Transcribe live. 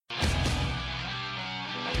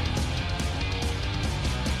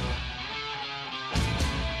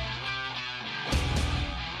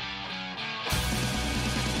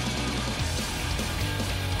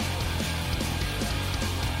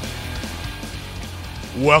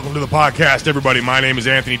Welcome to the podcast, everybody. My name is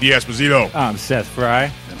Anthony D'Esposito. I'm Seth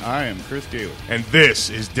Fry. And I am Chris Gaylor. And this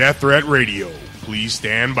is Death Threat Radio. Please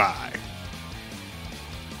stand by.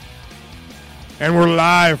 And we're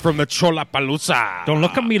live from the Cholapalooza. Don't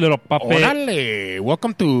look at me, little puppet. Orale.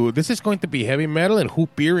 Welcome to, this is going to be heavy metal and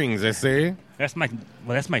hoop earrings, I say. That's my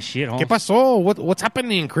shit, ¿Qué home. pasó? What's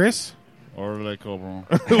happening, Chris? Orale, cabrón.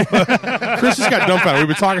 Chris just got dumbfounded. We've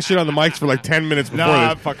been talking shit on the mics for like 10 minutes before Nah,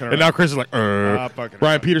 this. I'm fucking around. And now Chris is like, fucking Brian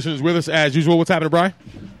around. Peterson is with us as usual. What's happening, Brian?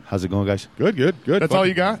 How's it going, guys? Good. That's all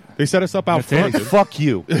you got? They set us up out That's front. it. dude. Fuck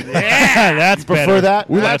you. Yeah, that's Prefer better. that?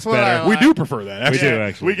 That's what better. I We like. do prefer that, We actually. do,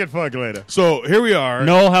 actually. We can fuck later. So here we are.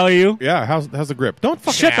 Noel, how are you? Yeah, how's the grip? Don't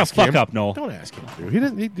fucking Shut the ask fuck him. up, Noel. Don't ask him, dude. He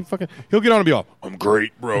doesn't. He'll get on and be all, I'm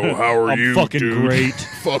great, bro. How are I'm you, fucking dude? great.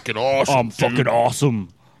 Fucking awesome. I'm fucking awesome.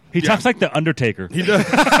 He talks like the Undertaker. He does.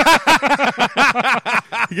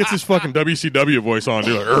 He gets his fucking WCW voice on,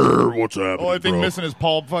 dude. Like, what's happening, Only thing bro? missing is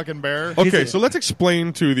Paul fucking Bear. Okay, so let's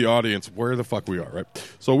explain to the audience where the fuck we are, right?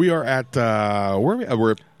 So we are at where are we?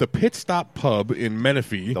 We're at the Pit Stop Pub in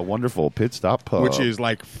Menifee, The wonderful Pit Stop Pub. which is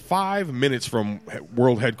like 5 minutes from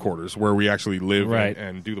world headquarters where we actually live Right.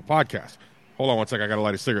 and do the podcast. Hold on one second. I got to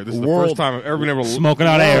light a cigarette. This is the World- first time I've ever been able to Smoking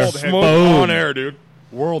on air. World smoke Boom. on air, dude.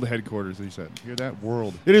 World headquarters, he said. Hear that?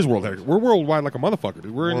 World. It is world headquarters. We're worldwide like a motherfucker,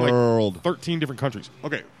 dude. We're in World. like 13 different countries.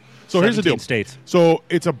 Okay. So here's the 17 deal. states. So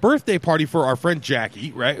it's a birthday party for our friend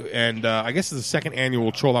Jackie, right? And I guess it's the second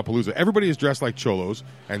annual Cholapalooza. Everybody is dressed like cholos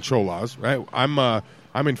and cholas, right?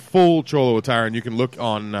 I'm in full cholo attire, and you can look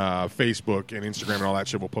on Facebook and Instagram and all that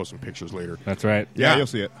shit. We'll post some pictures later. That's right. Yeah, Yeah. you'll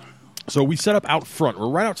see it. So we set up out front. We're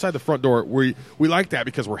right outside the front door. We like that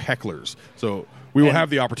because we're hecklers. So we will And- have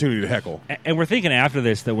the opportunity to heckle. And we're thinking after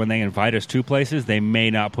this that when they invite us to places, they may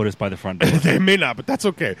not put us by the front door. They may not, but that's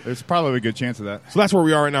okay. There's probably a good chance of that. So that's where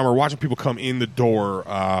we are right now. We're watching people come in the door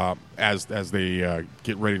as they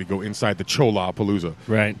get ready to go inside the Cholapalooza.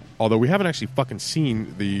 Right. Although we haven't actually fucking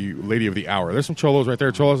seen the lady of the hour. There's some cholos right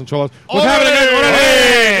there, cholos and cholos. What's Ole! happening?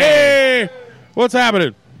 Hey! What's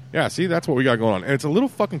happening? Yeah, see, that's what we got going on. And it's a little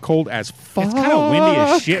fucking cold as fuck. It's kind of windy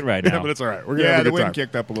as shit right Yeah, now. but it's all right. We're gonna Yeah, have a the good wind time.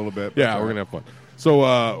 kicked up a little bit. Yeah, we're gonna have fun. So,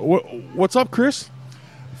 what's up, Chris?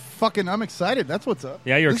 Fucking, I'm excited. That's what's up.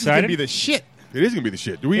 Yeah, you're this excited? Is gonna be the shit. It is gonna be the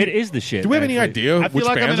shit. Do we? It is the shit. Do we have any actually. idea I feel which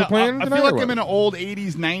like bands are playing? I tonight feel like or I'm what? in an old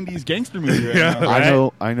 80s, 90s gangster movie right Yeah. now.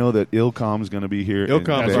 Right. I know that Ilcom's going to be here. and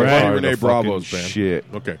Ilcom is they our buddy are Renee the Bravo's fucking band. Shit.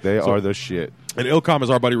 Okay. They So- are the shit. And Ilcom is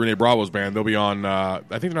our buddy Renee Bravo's band. They'll be on. I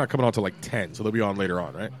think they're not coming on till like 10, so they'll be on later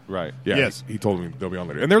on, right? Right. Yeah. Yes. He told me they'll be on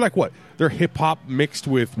later. And they're like what? They're hip hop mixed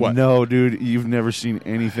with what? No, dude, you've never seen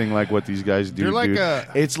anything like what these guys do. They're like dude. a-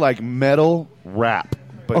 It's like metal rap,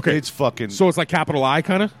 but Okay. it's fucking. So it's like Capital I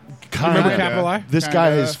kind of. Remember Kinda. Capital I? this guy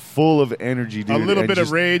kinda- is full of energy, dude. A little and bit just-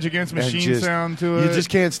 of Rage Against and Machine just- sound to You it. just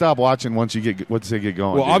can't stop watching once they get going.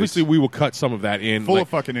 Well, dude. obviously we will cut some of that in. Full like, of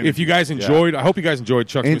fucking If energy. you guys enjoyed, I hope you guys enjoyed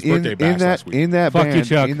Chuck Smith's birthday bash last week. in that Fuck band, you,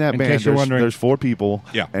 Chuck, in that in band, case you're wondering. there's 4 people,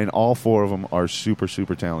 Yeah. and all 4 of them are super,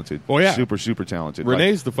 super talented. Oh, yeah. super, super talented.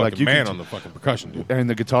 Renee's the Like fucking you man can on the fucking percussion, dude. and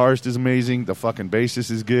the guitarist is amazing. The fucking bassist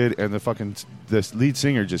is good, and the lead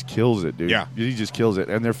singer just kills it, dude. Yeah. he just kills it,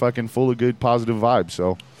 and they're fucking full of good, positive vibes.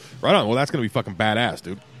 So Right on. Well, that's gonna be fucking badass,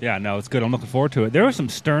 dude. Yeah, no, it's good. I'm looking forward to it. There were some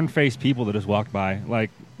stern-faced people that just walked by.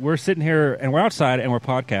 Like, we're sitting here, and we're outside, and we're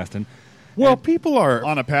podcasting. Well, people are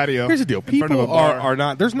on a patio. Here's the deal: in front of people a bar. are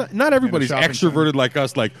not. There's not everybody's shopping extroverted like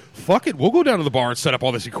us. Like, fuck it, we'll go down to the bar and set up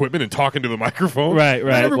all this equipment and talk into the microphone. Right,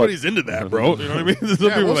 right. Not everybody's into that, bro. You know what I mean? Some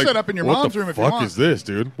people are we'll like, set up in your what mom's the room if you fuck want. is this,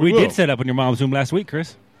 dude? We will. did set up in your mom's room last week,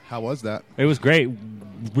 Chris. How was that? It was great.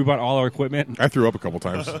 We brought all our equipment. I threw up a couple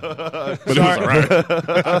times, but it was all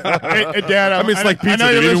right. Hey, Dad, I mean, it's like pizza.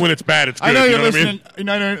 Dude. Even when it's bad, it's good. I know you you're know what I mean? listening.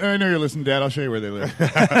 I know you're listening, Dad. I'll show you where they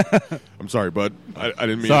live. I'm sorry, bud. I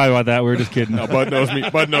didn't mean. Sorry about that. We were just kidding. No, Bud knows me.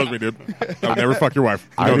 Bud knows me, dude. I would never fuck your wife.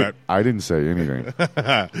 You know that. I didn't say anything.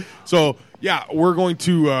 So yeah, we're going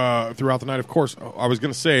to throughout the night. Of course, I was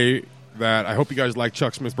going to say that I hope you guys liked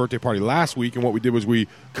Chuck Smith's birthday party last week, and what we did was we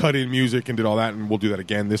cut in music and did all that, and we'll do that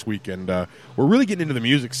again this week. And we're really getting into the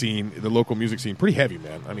music scene, the local music scene, pretty heavy,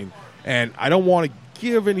 man. I mean, and I don't want to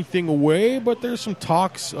give anything away, but there's some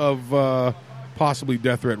talks of possibly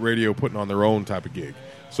Death Threat Radio putting on their own type of gig.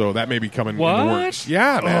 So that may be coming in the works.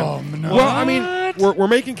 Yeah, man. Oh, no. Well, I mean, we're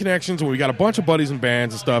making connections, and we got a bunch of buddies and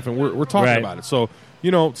bands and stuff, and we're talking Right. about it. So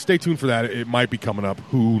stay tuned for that. It might be coming up.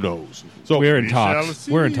 Who knows? So We're in We shall talks.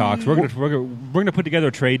 see. We're in talks. We're gonna put together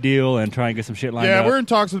a trade deal and try and get some shit lined up. Yeah, we're in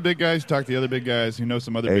talks with big guys. Talk to the other big guys. You know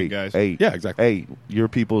some other big guys. Hey, Yeah, exactly. Hey, your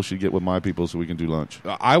people should get with my people so we can do lunch.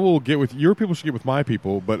 I will get with your people. Should get with my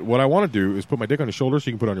people. But what I want to do is put my dick on your shoulder so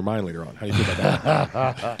you can put it on your mind later on. How do you feel about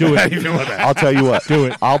that? Do How it. do you feel about that? I'll tell you what. Do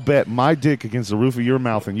it. I'll bet my dick against the roof of your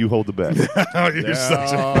mouth, and you hold the bet. You're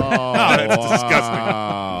such a. That's disgusting.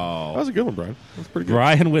 That was a good one, Brian. That's pretty good.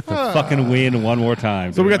 Brian with the fucking win one more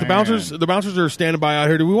time. So we got the Man. bouncers. The bouncers are standing by out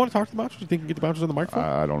here. Do we want to talk to the bouncers? Do you think we can get the bouncers on the microphone?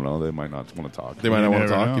 I don't know. They might not want to talk. They might not You want to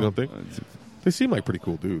never talk. know. You don't think? They seem like pretty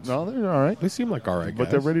cool dudes. No, they're all right. They seem like all right guys.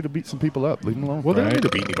 But they're ready to beat some people up. Leave them alone. Well, they're Right. not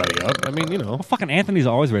ready to beat anybody up. I mean, Well, fucking Anthony's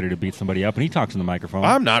always ready to beat somebody up, and he talks in the microphone.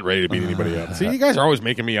 I'm not ready to beat anybody up. See, you guys are always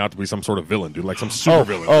making me out to be some sort of villain, dude, like some super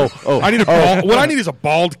villain. I need a bald, what I need is a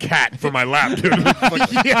bald cat for my lap, dude. And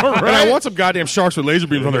I want some goddamn sharks with laser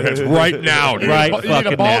beams on their heads right now, dude. Right. You need a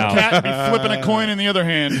fucking bald now. cat and be flipping a coin in the other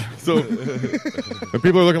hand. So, and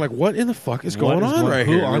people are looking like, what in the fuck is going on right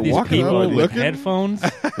Who here? are They're these walking people up, with looking. headphones?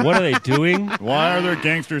 What are they doing? Why are there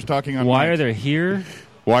gangsters talking on Why mics? are they here?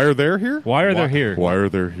 Why are they here? Why are they here? Why are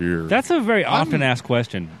they here? That's a very often asked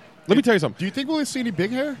question. Let me tell you something. Do you think we'll see any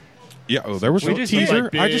big hair? Yeah, there was some just teaser.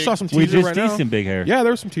 did, like, I just saw some We teaser just right see now. some big hair. Yeah,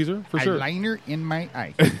 there was some teaser for sure. Eyeliner in my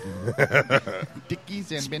eye.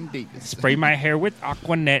 Dickies and Ben Davis. Spray my hair with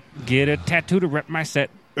Aquanet. Get a tattoo to rep my set.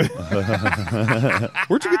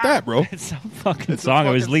 Where'd you get that, bro? It's some fucking song.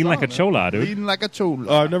 It was fucking lean like a song, chola, dude. Leading like a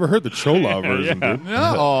chola. I've never heard the Chola version, dude.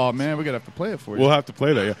 No, oh man, we're gonna have to play it for you. We'll have to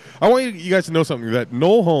play that. Yeah. I want you guys to know something that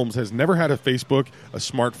Noel Holmes has never had a Facebook, a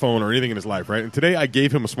smartphone, or anything in his life, right? And today I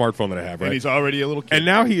gave him a smartphone that I have, and right? he's already a little kid. And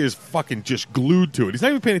now he is fucking just glued to it. He's not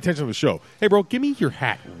even paying attention to the show. Hey, bro, give me your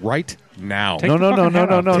hat right now. Take No, the no, no, fucking no, hat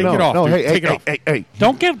no, off. no, Take no. it off, no, dude. hey, Take hey, it off. hey, hey.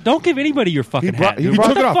 Don't give anybody your fucking brought- hat. he Dude. brought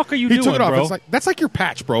What took the it off. fuck are you He doing, took it off. bro? That's like your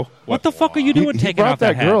patch, bro. What the fuck are you doing He taking brought off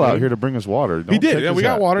that hat? girl out dude? here to bring us water. He Don't did. take Yeah, his we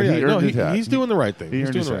got hat. water. Yeah, He no, earned his hat. he's doing the right thing. He He's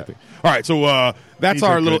earned doing his the right hat. thing. All right, so that's He's a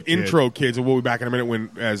our good little kid. intro, kids, and we'll be back in a minute when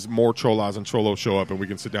as more Cholas and Cholos show up, and we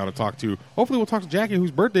can sit down and talk to. Hopefully, we'll talk to Jackie,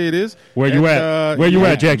 whose birthday it is. Where you And, at? Where you yeah,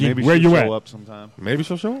 at, Jackie? Maybe Where she'll you show at? up sometime. Maybe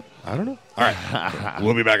she'll show up. I don't know. All right,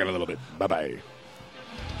 we'll be back in a little bit. Bye bye.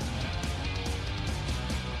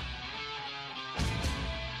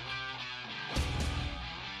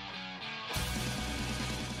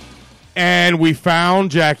 And we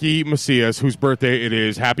found Jackie Macias, whose birthday it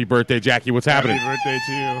is. Happy birthday, Jackie. What's happening? Happy birthday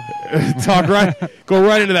to you. Talk right. Go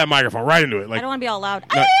right into that microphone. Right into it. I Like don't want to be all loud. you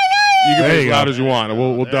can There be you as go. loud as you want.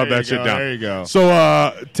 We'll dub There that you shit go, down. there you go.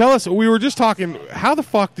 So tell us. We were just talking. How the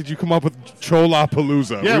fuck did you come up with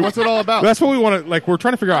Cholapalooza? Yeah, what's it all about? That's what we want to. Like, we're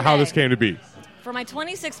trying to figure out how Okay. this came to be. For my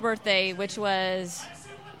 26th birthday, which was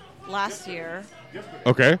last year,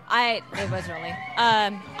 Okay. it was really.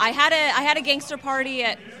 I had a gangster party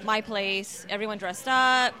at my place. Everyone dressed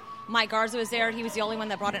up. Mike Garza was there. He was the only one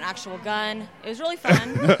that brought an actual gun. It was really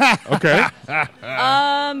fun. Okay.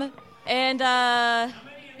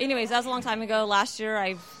 Anyways, that was a long time ago. Last year,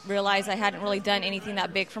 I realized I hadn't really done anything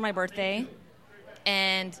that big for my birthday.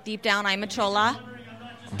 And deep down, I'm a chola.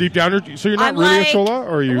 Deep down, so you're not I'm really like, a Chola,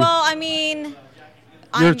 or are you? Well, I mean,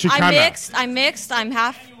 You're I'm Chicana. mixed. I'm mixed. I'm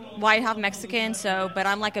half white, half Mexican. but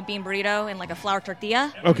I'm like a bean burrito and like a flour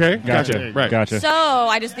tortilla. Okay. Gotcha. Right. Gotcha. So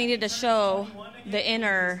I just needed to show the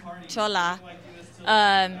inner chola.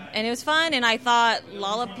 And it was fun. And I thought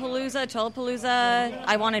Lollapalooza, Cholapalooza.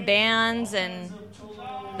 I wanted bands and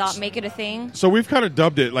thought make it a thing. So we've kind of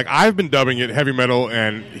dubbed it, like I've been dubbing it heavy metal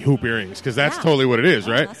and hoop earrings, because that's Yeah. totally what it is,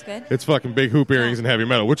 Yeah, right? that's good. It's fucking big hoop earrings and heavy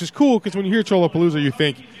metal, which is cool, because when you hear Cholapalooza, you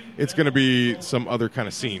think it's going to be some other kind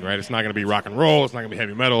of scene, right? It's not going to be rock and roll, it's not going to be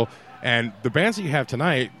heavy metal. And the bands that you have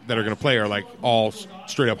tonight that are going to play are like all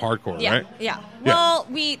straight up hardcore, Yeah, right? yeah. Well,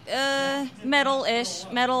 we metal-ish,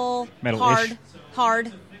 Metal-ish.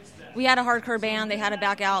 hard. We had a hardcore band. They had to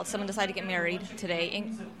back out. Someone decided to get married today.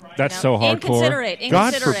 That's so hardcore. Inconsiderate.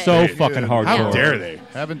 God Inconsiderate. So fucking How hardcore. dare they?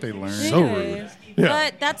 Haven't they learned? So rude. Yeah.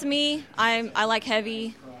 But that's me. I like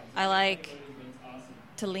heavy. I like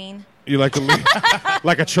to lean. You like to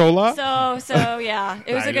like a Chola? So yeah,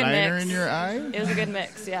 it was a good Eyeliner mix. in your eye? It was a good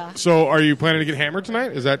mix. Yeah. So are you planning to get hammered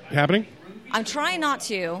tonight? Is that happening? I'm trying not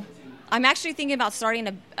to. I'm actually thinking about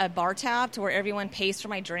starting a bar tab to where everyone pays for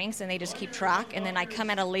my drinks and they just keep track, and then I come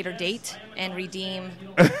at a later date and redeem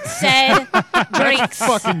said drinks.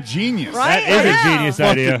 Fucking genius. Right? That is I a know. genius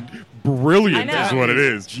idea. Brilliant I know. is what it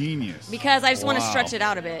is. Genius. Because I just want to Wow. stretch it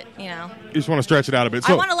out a bit, you know. You just want to stretch it out a bit. I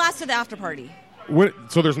So want to last to the after party.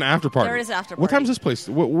 So there's an after party. There is an after What party. time is this place?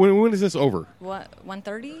 When is this over? What,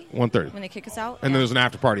 1:30? 1:30. When they kick us out? And then there's an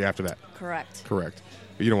after party after that. Correct. Correct.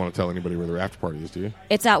 But you don't want to tell anybody where their after party is, do you?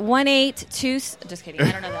 It's at 182. Just kidding.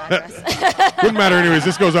 I don't know the address. Wouldn't matter anyways.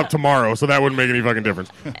 This goes up tomorrow, so that wouldn't make any fucking difference.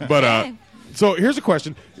 But Okay. so here's a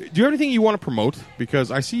question: do you have anything you want to promote?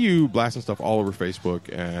 Because I see you blasting stuff all over Facebook.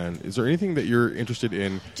 And is there anything that you're interested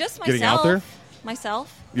in Just myself. getting out there?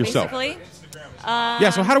 Myself. Yourself. Basically. Yeah.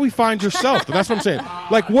 So how do we find yourself? That's what I'm saying.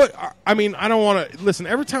 Like what? I mean, I don't want to listen.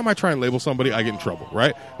 Every time I try and label somebody, I get in trouble,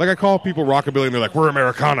 right? Like I call people rockabilly, and they're like, "We're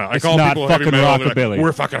Americana." I It's call not people heavy fucking metal, and they're like, rockabilly.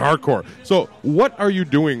 We're fucking hardcore. So what are you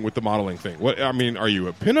doing with the modeling thing? What I mean, are you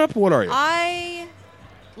a pinup? What are you? I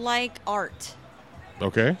like art.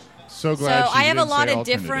 Okay. So So glad. I have a lot of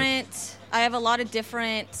different. I have a lot of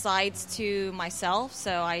different sides to myself,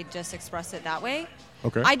 so I just express it that way.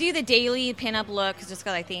 Okay. I do the daily pinup look just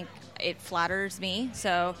because I think it flatters me.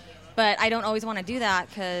 So, but I don't always want to do that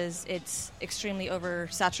because it's extremely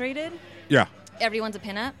oversaturated. Yeah. Everyone's a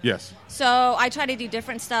pinup. Yes. So I try to do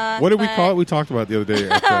different stuff. What did we but- call it? We talked about it the other day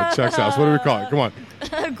at Chuck's house. What do we call it? Come on.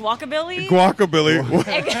 Guacabilly. Guacabilly.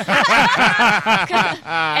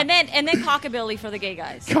 and then cockabilly for the gay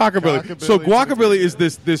guys. Cockabilly. So guacabilly is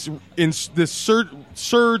this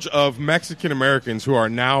surge of Mexican Americans who are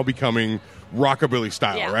now becoming rockabilly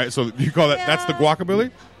style, Yeah. right? So you call that that's the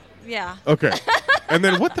guacabilly? Yeah. Okay. And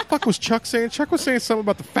then what the fuck was Chuck saying? Chuck was saying something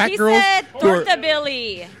about the fat He girls. said who are-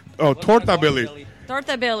 tortabilly. Oh, tortabilly.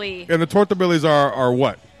 Tortabilly. And the tortabillies are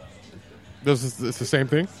what? It's the same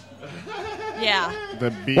thing? Yeah.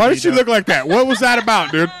 Why did she look like that? What was that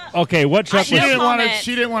about, dude? Okay, what Chuck She No was didn't want to. comment.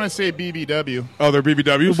 She didn't want to say BBW. Oh, they're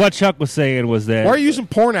BBWs? what Chuck was saying was that Why are you using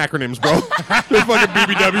porn acronyms, bro? They're fucking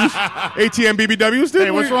BBWs. ATM BBWs, dude.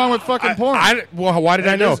 Hey, what's wrong with fucking porn? Well, why did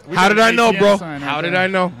I know? We How got did I an know, ATM bro? sign How right did there. I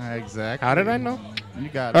know? Exactly. How did I know? You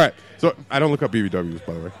got it. All right. So I don't look up BBWs,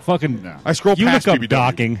 by the way. fucking No. I scroll you past look up BBW.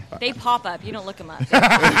 docking. They pop up. You don't look them up.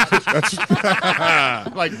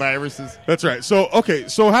 Like viruses. That's right. So, okay.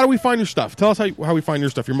 So how do we find your stuff? Tell us how we find your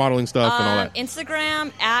stuff, your modeling stuff and all that.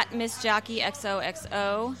 Instagram at Miss Jackie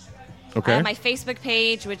XOXO. Okay. My Facebook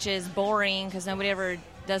page, which is boring because nobody ever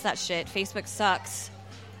does that shit. Facebook sucks.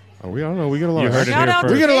 I don't know. We get a lot You of heard it action. here Shout out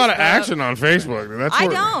first. We get a lot of Facebook. action on Facebook. That's I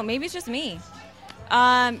where- don't. Maybe it's just me.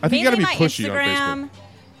 think you gotta mainly be my pushy on Instagram,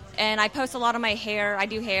 and I post a lot of my hair. I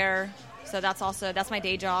do hair, so that's my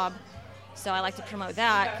day job. So I like to promote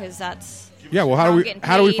that because that's Yeah. Well, I'm getting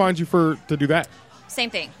how do we paid. find you to do that? same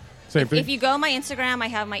thing. Same thing. If you go on my Instagram, I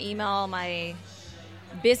have my email, my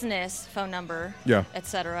business phone number, Yeah.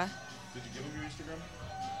 etc.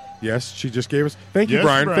 Yes, she just gave us. Thank you, Yes,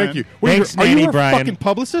 Brian. Brian. Thank you. Thanks, are you Nanny her Brian. fucking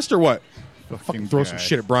publicist or what? Fucking Throw some guy.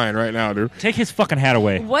 shit at Brian right now, dude. Take his fucking hat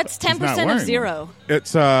away. What's 10% wearing of one. zero?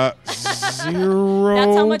 It's 0. That's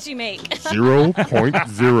how much you make. 0.0.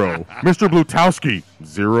 Mr. Blutowski,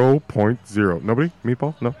 0.0. Nobody?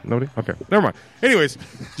 Meatball? No? Nobody? Okay. Never mind. Anyways,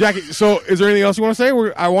 Jackie, so is there anything else you want to say?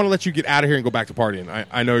 I want to let you get out of here and go back to partying.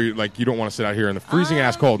 I know you don't want to sit out here in the freezing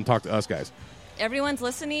ass cold and talk to us guys. Everyone's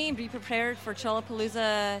listening. Be prepared for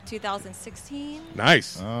Cholapalooza 2016.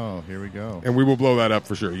 Nice. Oh, here we go. And we will blow that up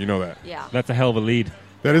for sure. You know that. Yeah. That's a hell of a lead.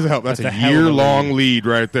 That is a help. That's That's a a hell of a year-long lead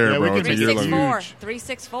right there, Yeah, we bro. could It's a do year-long lead.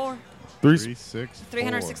 364. 364.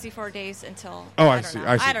 364 days until. Oh, I don't see, know.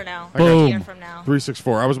 I see. I don't know. I got A you. year from now.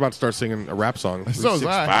 364. I was about to start singing a rap song. So was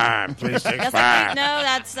I. 365.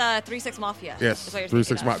 That's 3-6 Mafia. Yes, That's what you're 3-6.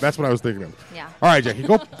 thinking of. That's what I was thinking of. Yeah. All right, Jackie,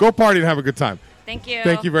 go party and have a good time. Thank you.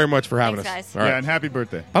 Thank you very much for having Thanks, us. guys. All right. Yeah, and happy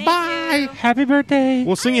birthday. Thank Bye-bye. you. Happy birthday.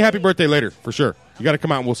 We'll sing you happy birthday later, for sure. You got to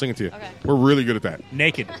come out and we'll sing it to you. Okay. We're really good at that.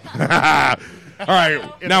 Naked. All right,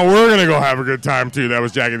 now we're going to go have a good time, too. That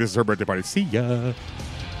was Jackie. This is her birthday party. See ya.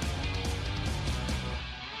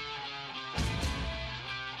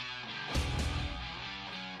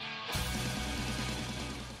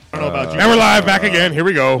 I don't know about you. And we're live back again. Here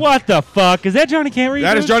we go. What the fuck? Is that Johnny Can't Read?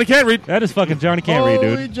 That is dude? Johnny Can't Read. That is fucking Johnny Can't Read,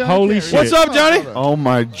 Holy dude. Johnny Holy Can't shit. Read. What's up, Johnny? Oh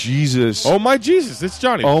my Jesus! Oh, my Jesus. It's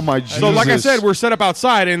Johnny. Oh my Jesus! So, like I said, we're set up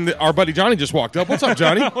outside, and our buddy Johnny just walked up. What's up,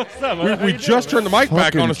 Johnny? What's up, man? How we you just turned the mic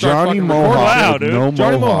back fucking on and started Johnny fucking Mohawk. recording. Wow, with dude. No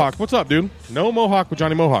Johnny Mohawk. Mohawk. What's up, dude? No Mohawk with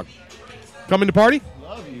Johnny Mohawk. Coming to party?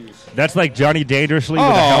 That's like Johnny Dangerously with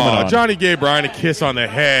a helmet Oh, on. Johnny gave Brian a kiss on the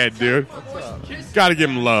head, dude. Got to give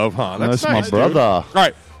him love, huh? That's nice, my dude. brother. All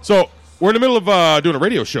right, so we're in the middle of doing a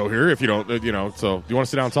radio show here. If you don't, so do you want to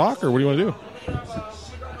sit down and talk, or what do you want to do?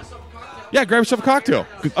 Yeah, grab yourself a cocktail.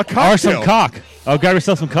 A cocktail. Or some cock. Oh, grab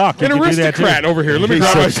yourself some cock. An You can do that, too. aristocrat over here. Let me He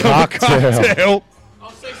grab said myself a cocktail. cocktail.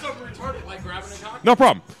 I'll say something retarded like grabbing a cocktail. No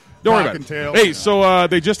problem. Don't worry Cock about and it. tail. Hey, so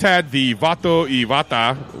they just had the Vato y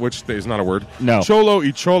Vata, which is not a word. No. Cholo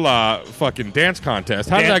y Chola fucking dance contest.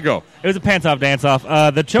 How did that go? It was a pants-off dance-off.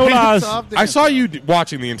 The Cholas... I saw you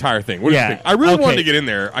watching the entire thing. What do you Yeah, think? I really okay. wanted to get in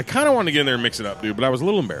there. I kind of wanted to get in there and mix it up, dude, but I was a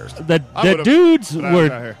little embarrassed. The would've, dudes but I was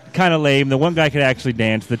out were here. kind of lame. The one guy could actually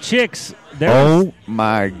dance. The chicks... Oh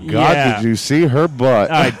my God! Yeah. Did you see her butt?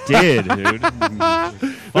 I did, dude.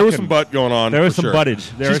 There was some butt going on. There was for some sure.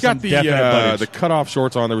 buttage. There She's was got some the definite buttage. the cutoff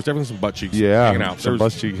shorts on. There was definitely some butt cheeks yeah, hanging out. There some was-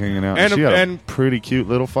 bust cheek hanging out. And- she had and- a pretty cute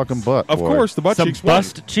little fucking butt. Of boy. course, the butt Some cheeks won.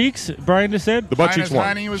 bust cheeks, Brian just said. The butt Mine cheeks is won.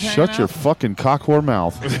 honey was hanging Shut your out. fucking cock whore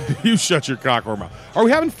mouth. You shut your cock or mouth. Are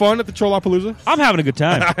we having fun at the Cholapalooza? I'm having a good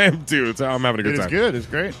time. I am too. I'm having a good It's time. good. It's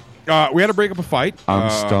great. We had to break up a fight. I'm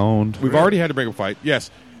stoned. We've already had to break up a fight. Yes.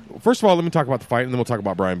 First of all, let me talk about the fight, and then we'll talk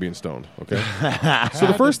about Brian being stoned. Okay. So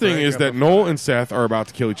the first thing is that Noel and Seth are about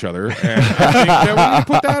to kill each other, and I think that we need to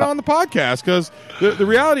put that on the podcast because the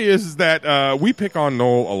reality is that we pick on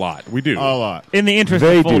Noel a lot. We do. A lot. In the interest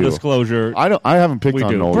They of full do. disclosure, I haven't picked we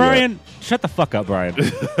on do. Noel Brian, yet. shut the fuck up, Brian.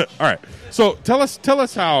 All right. So tell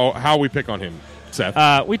us how we pick on him,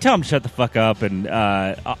 Seth. We tell him to shut the fuck up, and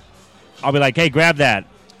I'll be like, hey, grab that.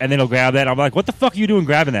 And then he'll grab that. I'm like, what the fuck are you doing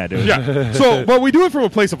grabbing that, dude? Yeah. So, but we do it from a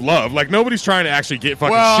place of love. Like nobody's trying to actually get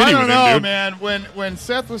fucking Well, shitty I don't with know, him, dude. man. When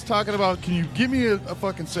Seth was talking about, can you give me a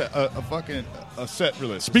fucking set, a set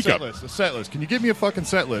list, Speak a up. set list, a set list? Can you give me a fucking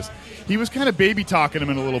set list? He was kind of baby talking him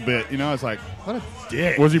in a little bit. You know, I was like, what a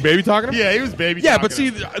dick. Was he baby talking him? Yeah, he was baby. Yeah, talking but see,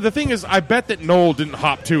 him. the thing is, I bet that Noel didn't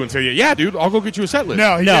hop to and say, "Yeah, dude, I'll go get you a set list."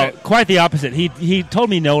 no, he No, didn't. quite the opposite. He told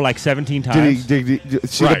me no like 17 times. See,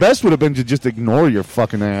 Right. the best would have been to just ignore your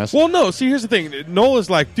fucking ass. Well, no. See, here's the thing. Noel is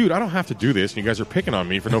like, dude, I don't have to do this, and you guys are picking on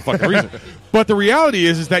me for no fucking reason. But the reality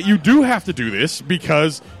is that you do have to do this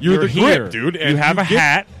because you're You're the here. grip, dude. You have a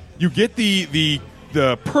hat. You get the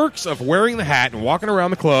perks of wearing the hat and walking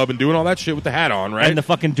around the club and doing all that shit with the hat on, right? And the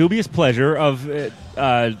fucking dubious pleasure of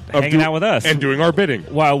hanging out with us and doing our bidding.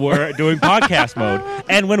 while we're doing podcast mode.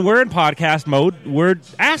 And when we're in podcast mode, we're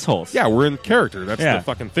assholes. Yeah, we're in character. That's Yeah. the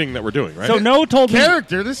fucking thing that we're doing, right? So no told me.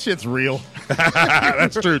 Character, this shit's real.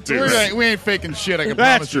 That's true too. We ain't faking shit. I can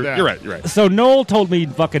That's promise true. you that. You're right. You're right. So Noel told me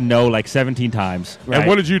fucking no like 17 times. Right? And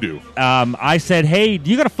what did you do? I said, hey,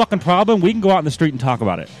 do you got a fucking problem? We can go out in the street and talk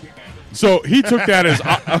about it. So he took that as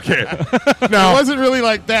okay. It Now, wasn't really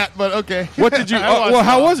like that, but okay. what did you? I watched well,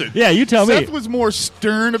 how it. was it? Yeah, you tell Seth me. was more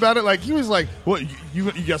stern about it. Like he was like, "What?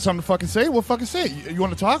 You got something to fucking say? Well, fucking say it. You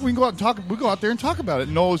want to talk? We can go out and talk. We go out there and talk about it."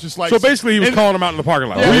 And Noel was just like, So basically, he was and- calling him out in the parking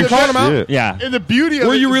lot. Yeah, Were you yeah, calling him out? Shit. Yeah. And the beauty of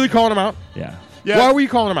Were it you is- really calling him out? Yeah. Yeah. Why were you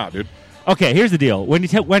calling him out, dude? Okay, here's the deal. When you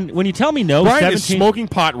tell me no, Brian 17 is smoking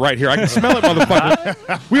pot right here. I can smell it,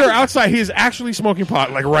 motherfucker. We are outside. He is actually smoking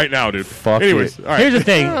pot, like right now, dude. Fuck Anyways, it. all right. Here's the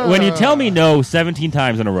thing. When you tell me no 17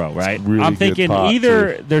 times in a row, right? really I'm good thinking pot,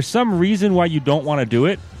 either too. there's some reason why you don't want to do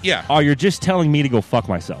it, Yeah. or you're just telling me to go fuck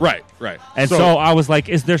myself. Right. And so I was like,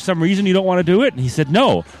 is there some reason you don't want to do it? And he said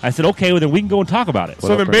no. I said, okay, well then we can go and talk about it.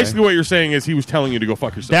 So then up, basically what you're saying is he was telling you to go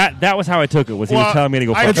fuck yourself. That was how I took it, was he Well, was telling me to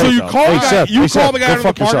go fuck I- And so you myself. call Hey, the guy, Seth, you hey, call Seth, the guy go out of the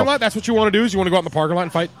fuck parking yourself. lot? That's what you want to do is you want to go out in the parking lot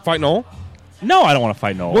and fight Noel? No, I don't want to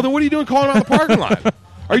fight Noel. Well, then what are you doing calling him out in the parking lot?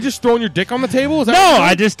 Are you just throwing your dick on the table? Is that no, what you're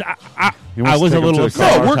I doing? just I He wants to was a take him little to the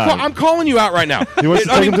upset. car. No, all the time. I'm calling you out right now. He wants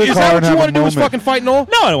to I take mean, him to the is car that and what you have want a to do is moment. fucking fight Noel?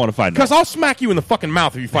 No, I don't want to fight Noel. Because I'll smack you in the fucking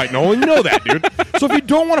mouth if you fight Noel, and you know that, dude. So if you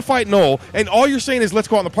don't want to fight Noel, and all you're saying is let's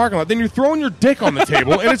go out in the parking lot, then you're throwing your dick on the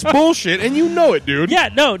table, and it's bullshit, and you know it, dude. Yeah,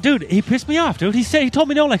 no, dude, he pissed me off, dude. He told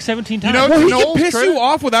me no like 17 times. know- Well, he Noel's can piss credit- you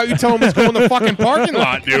off without you telling him let's go in the fucking parking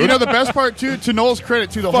lot, dude. You know the best part too, to Noel's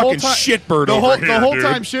credit, too, the whole Fucking time shitbird the over whole, here, the whole dude.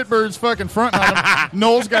 time shitbird's fucking fronting on him.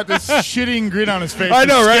 Noel's got this shitting grin on his face. I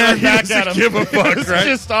know, just right? staring He back doesn't at him. give a fuck, It's right?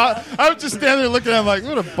 just, I was just standing there looking at him like,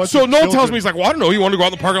 what a bunch So of Noel children. tells me, he's like, well, I don't know, you want to go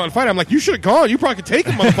out in the parking lot and fight? I'm like, you should have gone. You probably could take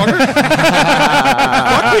him, motherfucker.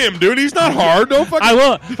 Fuck him, dude. He's not hard. Don't fucking...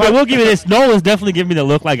 I will give you this. Noel has definitely given me the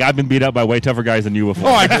look like I've been beat up by way tougher guys than you before.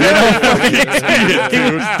 Oh, I guarantee it, he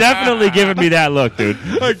dude. was definitely giving me that look, dude.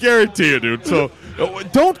 I guarantee you, dude. So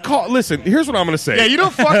don't call... Listen, here's what I'm going to say. Yeah, you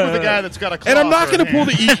don't fuck with the guy that's got a claw And I'm not for a going to pull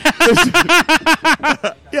hand. the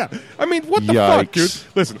EP. Yeah, I mean, what the fuck, dude? Yikes.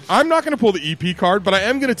 Listen, I'm not going to pull the EP card, but I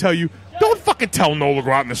am going to tell you, don't fucking tell Noel to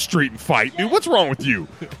go out in the street and fight, dude. What's wrong with you?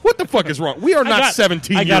 What the fuck is wrong? We are not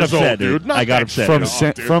 17 I got years upset, old, dude. Not I got that upset. shit From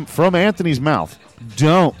at all, dude. from Anthony's mouth.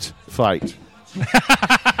 Don't fight.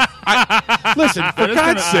 Listen, for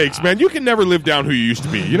God's sakes, man, you can never live down who you used to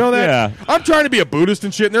be. You know that? Yeah. I'm trying to be a Buddhist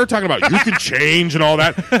and shit, and they're talking about you can change and all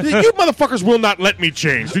that. You motherfuckers will not let me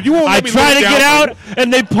change, dude. You won't I let me try live to down get out,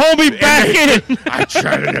 and they pull me back in. I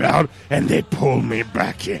try to get out, and they pull me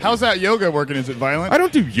back in. How's that yoga working? Is it violent? I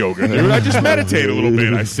don't do yoga, dude. I just meditate a little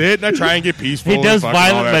bit. I sit and I try and get peaceful. He does and fucking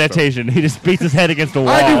all violent that meditation. He just beats his head against the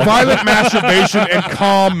wall. stuff. I do violent masturbation and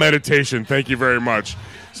calm meditation. Thank you very much.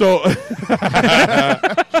 So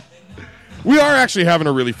we are actually having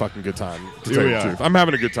a really fucking good time. To tell you the truth, I'm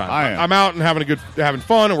having a good time. I am. I'm out and having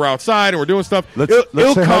fun, and we're outside and we're doing stuff. Let's say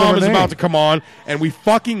hi to Ilcom is Renee. about to come on, and we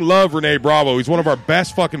fucking love Renee Bravo. He's one of our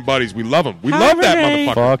best fucking buddies. We love him. We Hi, love that Renee.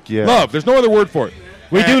 motherfucker. Fuck yeah. Love. There's no other word for it.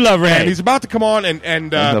 We do love Renee. And he's about to come on, and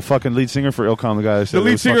And the fucking lead singer for Ilcom, the guy that said the lead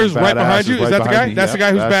it was singer fucking is right badass, behind you. Is right that the behind guy? me. That's the Yep,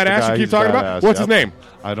 guy who's that's the badass guy you keep who's talking about? badass. What's his Yep. name?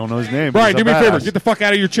 I don't know his name. Brian, He's do me a favor. badass. Get the fuck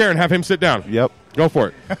out of your chair and have him sit down. Yep. Go for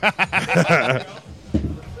it.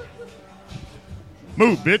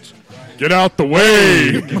 Move, bitch. Get out the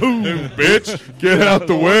way. Move, bitch. Get out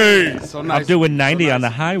the way. So I'm nice. doing 90 on the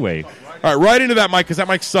highway. All right, right into that mic because that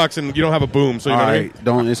mic sucks and you don't have a boom. So you know All what I mean? right,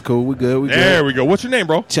 don't. It's cool. We good. We There good. we go. What's your name,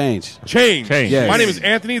 bro? Change. Change. Yes. My name is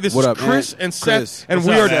Anthony. This What is up, Chris Ant? and Seth, Chris. and What's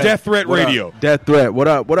we up, are Seth? Death Threat What up? Radio. Death Threat. What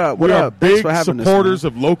up? What up? What We are up? Thanks big for having us, supporters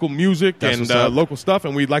man. of local music That's and what's up. local stuff,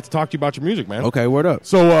 and we'd like to talk to you about your music, man. Okay, word up.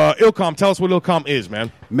 So, Ilcom, tell us what Ilcom is,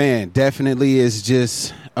 man. Man, definitely is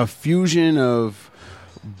just a fusion of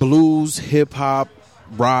blues, hip hop,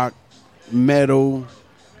 rock, metal,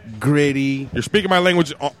 gritty. You're speaking my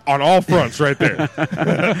language on all fronts right there.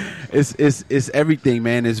 It's everything,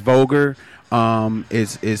 man. It's vulgar.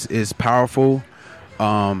 It's powerful.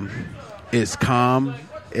 It's calm.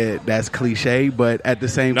 That's cliche, but at the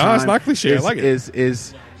same No, time, it's not cliche. I like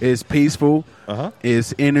it. It's peaceful. Uh-huh.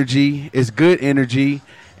 It's energy. It's good energy.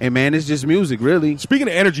 And man, it's just music, really. Speaking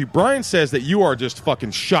of energy, Brian says that you are just fucking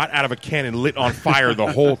shot out of a cannon, lit on fire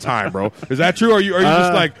the whole time, bro. Is that true? Are you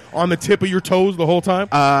just like on the tip of your toes the whole time?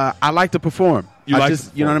 I like to perform. You I like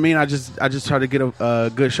just, to you know perform. what I mean? I just try to get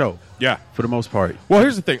a good show Yeah. for the most part. Well,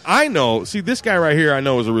 here's the thing. I know. See, this guy right here, I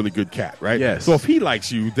know is a really good cat, right? Yes. So if he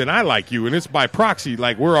likes you, then I like you, and it's by proxy.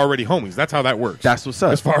 Like we're already homies. That's how that works. That's what's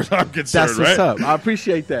up. As far as I'm concerned, That's what's right? up. I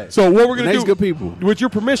appreciate that. So what we're gonna Renee's do? good people. With your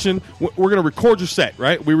permission, we're gonna record your set,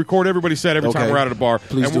 right? We record everybody's set every time Okay. we're out at a bar.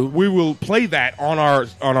 Please and do. We will play that on our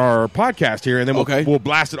podcast here, and then Okay. we'll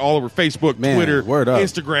blast it all over Facebook, Man, Twitter, word up.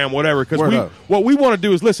 Instagram, whatever. Because Word up. what we want to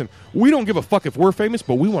do is listen. We don't give a fuck if we're famous,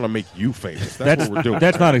 but we want to make you famous. That's what we're doing.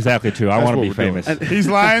 That's not exactly true. I That's want to what be we're doing. famous. He's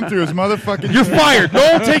lying through his motherfucking. You're fired.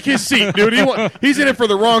 No one take his seat, dude. He's in it for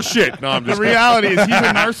the wrong shit. No, I'm The just. reality is he's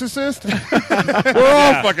a narcissist. We're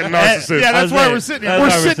all fucking narcissists. Yeah, that's was why right. we're sitting That's here. We're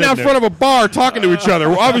why we're sitting out sitting front of a bar talking to each other.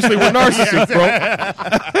 Well, obviously, we're narcissists,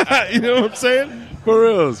 bro. You know what I'm saying? For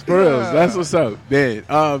reals. That's what's up,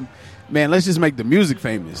 man. Man, let's just make the music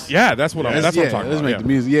famous. Yeah, that's what I'm. That's what I'm talking Let's about. make yeah. the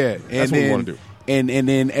music. Yeah, and That's what we then, wanna do. And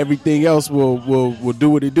then everything else will do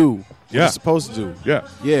what it do. What Yeah. it's supposed to do. Yeah.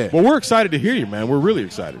 Yeah. Well, we're excited to hear you, man. We're really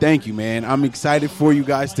excited. Thank you, man. I'm excited for you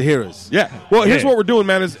guys to hear us. Yeah. Well, here's Yeah. what we're doing,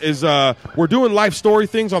 man. Is we're doing life story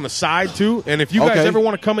things on the side too. And if you guys Okay. ever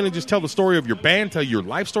want to come in and just tell the story of your band, tell your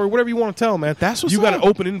life story, whatever you want to tell, man. That's what's you got up. an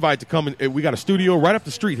open invite to come in. We got a studio right up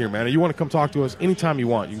the street here, man. And you want to come talk to us anytime you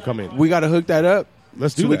want, you can come in. We got to hook that up.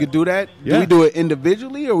 Let's so do we that. could do that. Yeah. Do we do it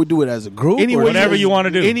individually or we do it as a group? Any or way Whatever you wanna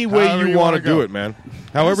do. Any way However you you want wanna to do go. it, man.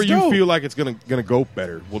 However That's you dope. feel like it's gonna go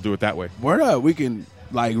better, we'll do it that way. Word up. We can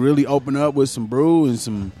like really open up with some brew and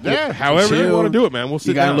some. Yeah, However you chill. want to do it, man. We'll sit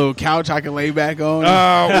You got down. a little couch I can lay back on.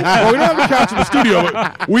 Well, we don't have a couch in the studio,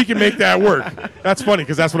 but we can make that work. That's funny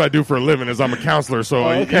because that's what I do for a living. Is I'm a counselor, so Oh,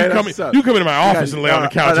 okay, you, come that's in, up. you come into my office guys- and lay on the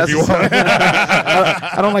oh, couch if that's you what's want.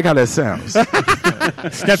 I don't like how that sounds.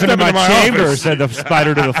 Step into my my chamber, office. said the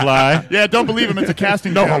spider to the fly. Yeah, don't believe him. It's a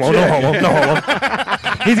casting. No couch. homo, no homo, no homo.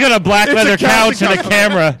 He's got a black It's a leather couch casting and a couch.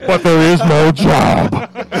 camera. But there is no job.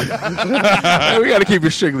 We got to keep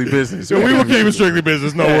it strictly business. So we will keep it strictly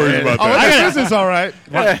business. No worries about Oh, that. this is all right.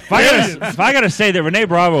 If I gotta say that Renee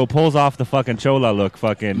Bravo pulls off the fucking chola look,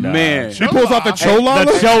 fucking Man, She pulls off the chola.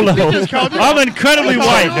 the cholo. just called you- I'm incredibly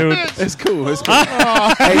white, dude. it's cool. It's cool.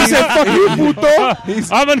 He said, "Fuck you,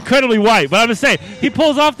 puto." I'm incredibly white, but I'm just saying he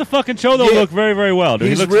pulls off the fucking cholo Yeah. look very, very well, dude. He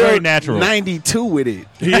He's looks real very natural. 92 with it.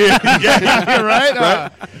 He is. Yeah, right?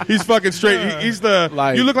 right. He's fucking straight. He's the.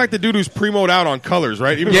 Like- you look like the dude who's premoed out on colors,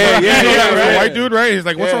 right? Even Yeah, for- yeah, you know yeah, that right. white dude, right? He's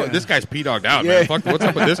like, what's Yeah. wrong? This guy's P-dogged out, Yeah. man. Fuck, what's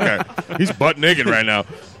up with this guy? He's butt naked right now.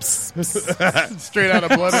 Straight out of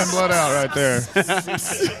blood in, blood out, right there.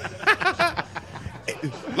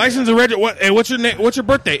 License and register. What? Hey, what's your name? What's your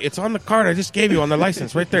birthday? It's on the card I just gave you on the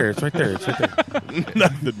license, right there. It's right there. It's right there.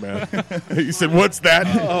 Nothing, man. He said, "What's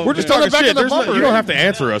that?" We're just talking shit. You don't have to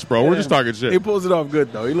answer us, bro. We're just talking shit. He pulls it off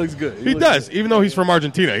good though. He looks good. He does, even though he's from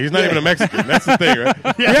Argentina. He's not even a Mexican. That's the thing, right?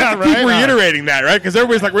 You have to right keep reiterating that, right? Because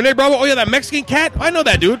everybody's like, Rene Bravo, oh yeah, that Mexican cat? I know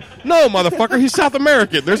that dude. No, motherfucker, he's South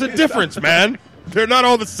American. There's a difference, man. They're not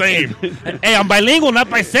all the same. Hey, I'm bilingual, not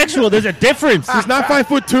bisexual. There's a difference. He's not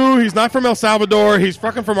 5'2". He's not from El Salvador. He's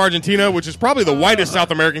fucking from Argentina, which is probably the whitest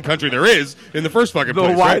South American country there is in the first fucking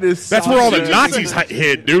place. Whitest. Right? That's where all the Nazis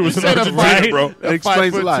hid, dude. Was in Argentina, bro. That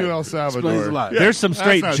explains a lot. El Salvador. Explains a lot. There's some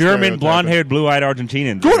straight not German, stereotyping. blonde-haired, blue-eyed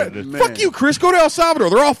Argentinians. Fuck you, Chris. Go to El Salvador.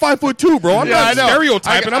 They're all 5'2", bro. I'm Yeah, not I know.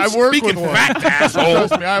 stereotyping. I'm I work speaking with one. fact, asshole.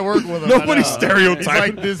 Trust me, I work with him. Nobody's I know. stereotyping. He's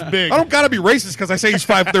like this big. I don't gotta be racist because I say they're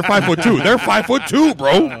 5'2". They're 5'2",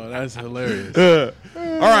 bro. Oh, that's hilarious.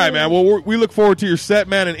 All right, man. Well, we look forward to your set,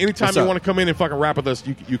 man. And anytime What's you up? want to come in and fucking rap with us,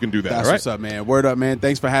 you can do that. That's all right? what's up, man. Word up, man.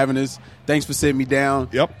 Thanks for having us. Thanks for sitting me down.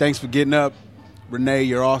 Yep. Thanks for getting up. Renee,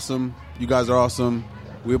 you're awesome. You guys are awesome.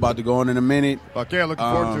 We're about to go on in a minute. Fuck yeah, looking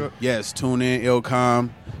forward to it. Yes, tune in, Ilcom,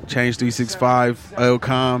 Change 365,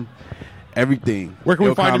 Ilcom, everything. Where can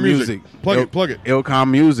we find Ilcom your music? Plug it. Ilcom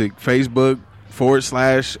Music, Facebook,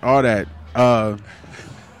 / all that.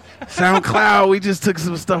 SoundCloud, we just took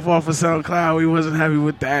some stuff off of SoundCloud. We wasn't happy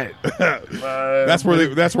with that. That's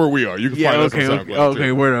where we are. You can find us on SoundCloud. Okay,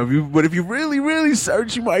 too. word up. But if you really, really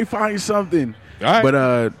search, you might find something. All right.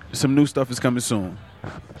 But some new stuff is coming soon.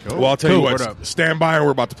 Well, I'll tell you Word what. up. Stand by, and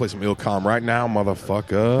we're about to play some Ilcom right now,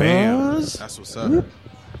 motherfucker. Bam. That's what's up.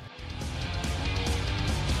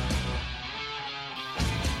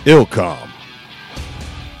 Ilcom.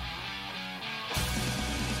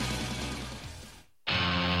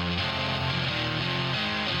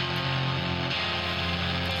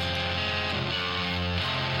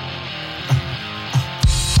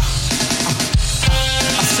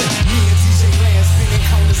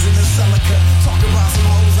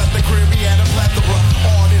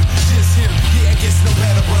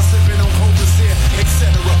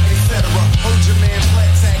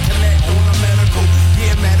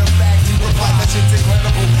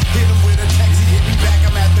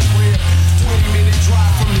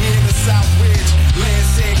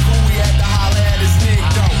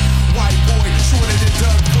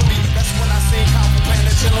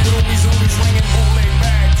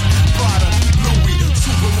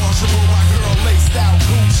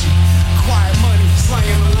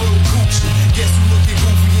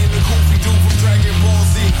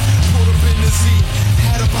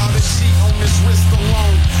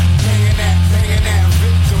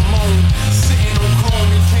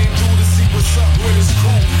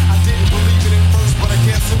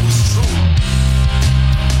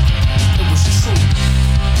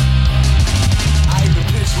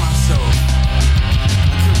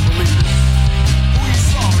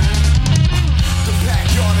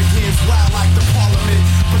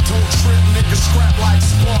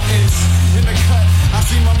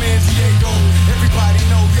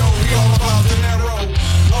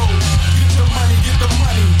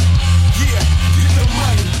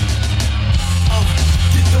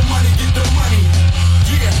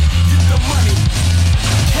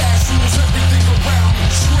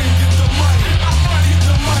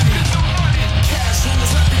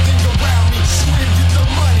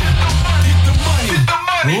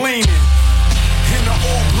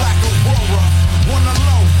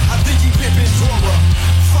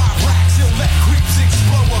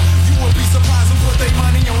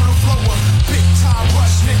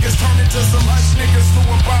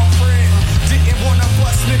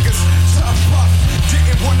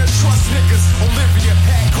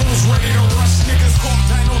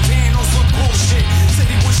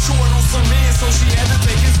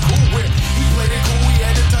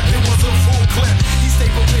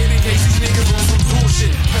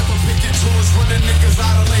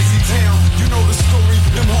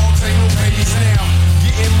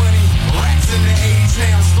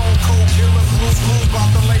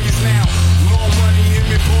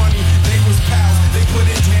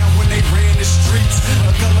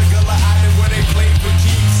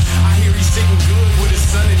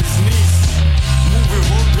 Moving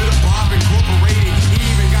work to the Bob Incorporated. He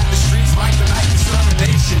even got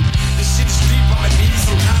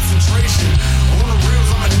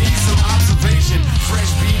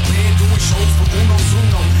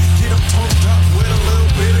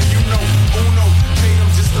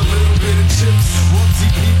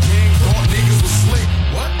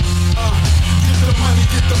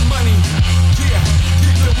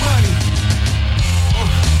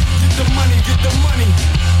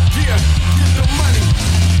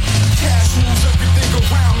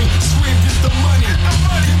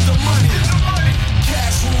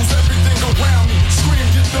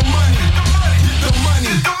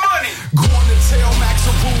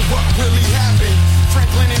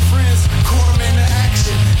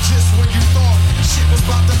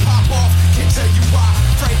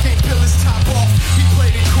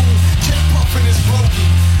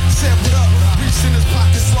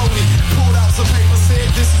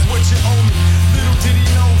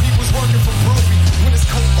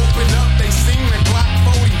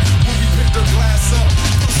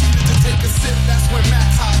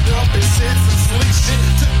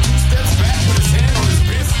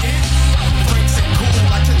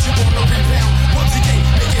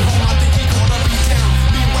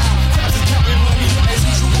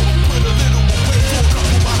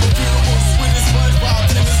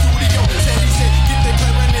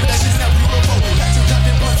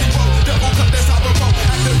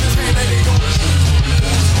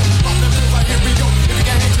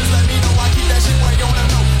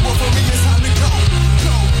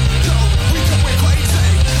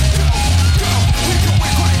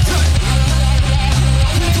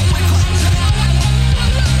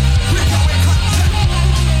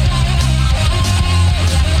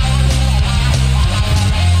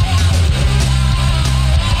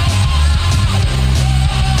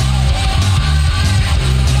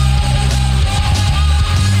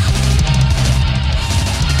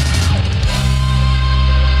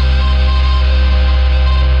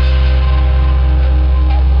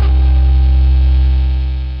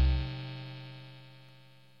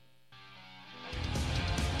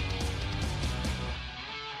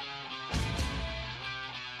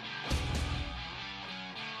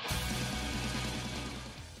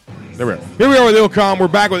There we are. Here we are with Ilcom. We're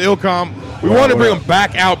back with Ilcom. We wanted to bring him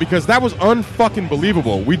back out because that was unfucking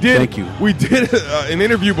believable. We did. Thank you. We did an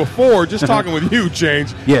interview before, just talking with you,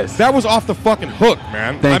 Change. Yes. That was off the fucking hook,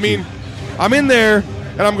 man. Thank you. I'm in there.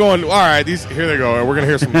 And I'm going, all right, here they go. We're going to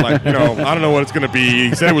hear some, like, I don't know what it's going to be.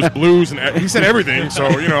 He said it was blues, and he said everything. So,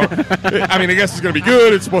 I guess it's going to be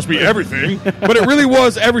good. It's supposed to be everything. But it really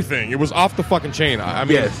was everything. It was off the fucking chain.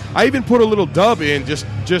 Yes. I even put a little dub in just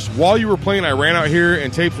while you were playing. I ran out here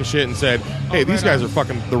and taped some shit and said, hey, these guys are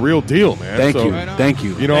fucking the real deal, man. Thank you. Thank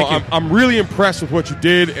you. I'm really impressed with what you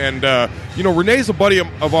did. And, Renee's a buddy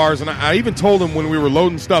of ours, and I even told him when we were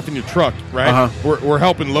loading stuff in your truck, right? Uh-huh. We're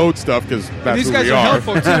helping load stuff because that's These who guys we are are.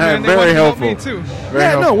 helpful too, man. They Very want to help helpful. me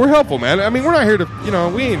too. We're helpful, man. We're not here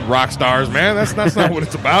to, we ain't rock stars, man. That's not what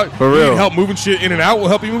it's about. For We real. need help moving shit in and out. We'll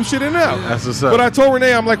help you move shit in and out. That's what's up. But I told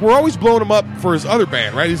Renee, I'm like, we're always blowing him up for his other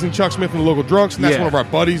band, right? He's in Chuck Smith and the Local Drunks, and that's Yeah. one of our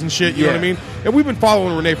buddies and shit. You know Yeah. what I mean? And we've been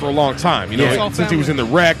following Renee for a long time, Yeah. It's all since he was in family.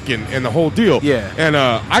 the Wreck and the whole deal. Yeah. And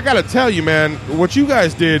I got to tell you, man, what you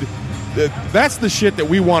guys did. That's the shit that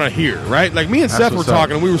we want to hear, right? Like me and Seth were what's up.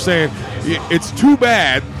 talking, and we were saying it's too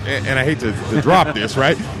bad, and I hate to drop this,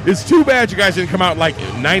 right? It's too bad you guys didn't come out like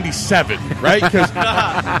in '97, right? Because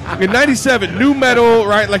in '97, new metal,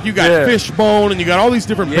 right? Like you got Yeah. Fishbone, and you got all these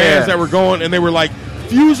different Yeah. bands that were going, and they were like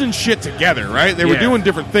fusing shit together, right? They were Yeah. doing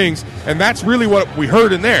different things, and that's really what we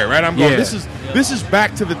heard in there, right? I'm going, Yeah. this is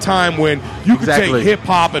back to the time when you could Exactly. take hip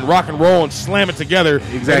hop and rock and roll and slam it together,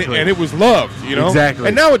 Exactly. and it was loved, Exactly.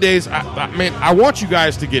 And nowadays, I want you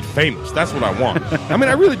guys to get famous. That's what I want. I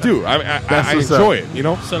really do. I That's what's enjoy up.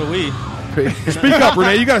 it, So do we. Speak up,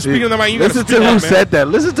 Renee. You got to speak into the mic. You got Listen speak to up, who man. said that.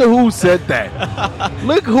 Listen to who said that.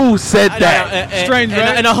 Look who said that. Strange,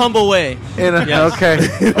 right? In a humble way. Yes.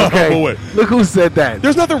 Okay. humble way. Okay. Look who said that.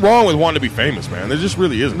 There's nothing wrong with wanting to be famous, man. There just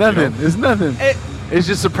really isn't. Nothing. It's nothing. It's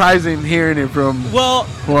just surprising hearing it from Well,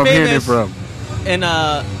 who I'm hearing it famous from. in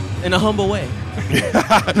a humble way.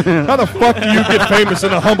 How the fuck do you get famous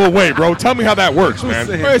in a humble way, bro? Tell me how that works, man.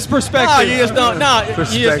 It's perspective. No, you just don't. No, you just,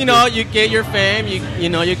 Perspective. you get your fame. You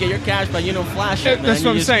get your cash, but you don't flash it. Man. That's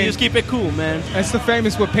what I'm saying. You just keep it cool, man. That's the fame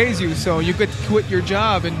is what pays you, so you get to quit your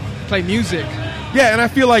job and play music. Yeah, and I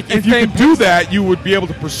feel like if And you fame could do that, you would be able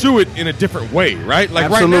to pursue it in a different way, right? Like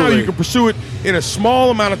right now, Absolutely. you can pursue it in a small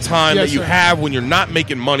amount of time Yes, that you sir. have when you're not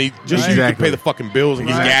making money, just so you can Exactly. pay the fucking bills and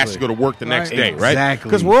get Exactly. gas to go to work the next Right. day, right? Exactly.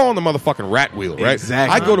 Because we're all on the motherfucking rat wheel, right?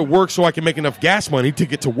 Exactly. I go to work so I can make enough gas money to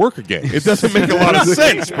get to work again. It doesn't make a lot of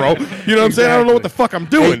sense, bro. You know what I'm saying? I don't know what the fuck I'm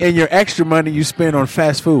doing. And your extra money you spend on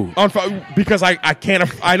fast food. Because I can't,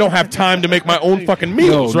 I don't have time to make my own fucking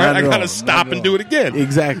meals, No, right? not I at gotta all. stop Not at and do it again.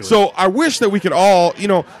 Exactly. So I wish that we could all,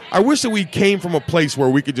 I wish that we came from a place where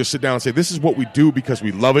we could just sit down and say, this is what we do because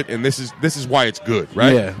we love it, and this is why it's good,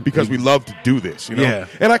 right? Yeah. Because we love to do this, Yeah.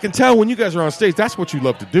 And I can tell when you guys are on stage, that's what you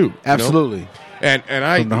love to do. you know? Absolutely. And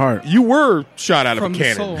From the heart. you were shot out of From a the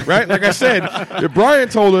cannon, soul. right? Like I said, Brian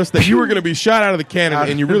told us that you were going to be shot out of the cannon,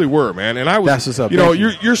 and you really were, man. And I was, That's what's up. Thank Thank you.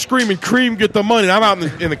 you're screaming, "Cream, get the money!" And I'm out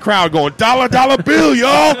in the crowd going, "Dollar, dollar bill,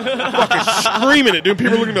 y'all!" Fucking screaming it, dude.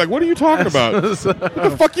 People are looking at me like, "What are you talking about? What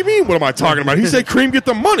the fuck you mean? What am I talking about?" He said, "Cream, get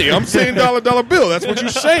the money." I'm saying, "Dollar, dollar bill." That's what you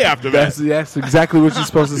say after that. That's exactly what you're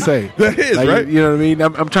supposed to say. That is, right? You know what I mean?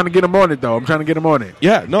 I'm trying to get them on it, though. I'm trying to get them on it.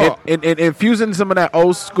 Yeah, no. And infusing some of that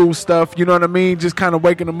old school stuff, you know what I mean? Just kind of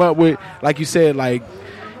waking them up with, like you said, like,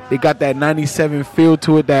 they got that 97 feel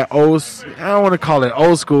to it, that old, I don't want to call it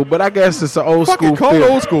old school, but I guess it's an old Fucking school call it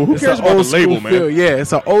feel. old school. Who It's cares an about old the label, school man? feel. Yeah,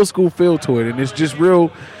 it's an old school feel to it, and it's just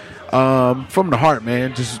real from the heart,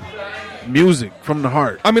 man. Just music from the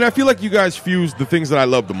heart. I mean, I feel like you guys fuse the things that I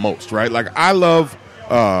love the most, right? Like, I love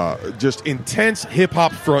just intense hip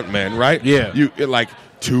hop frontmen, right? Yeah. You like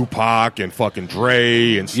Tupac and fucking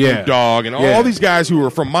Dre and Snoop Yeah. Dogg and Yeah. all these guys who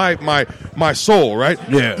are from my soul, right?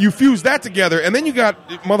 Yeah. You fuse that together, and then you got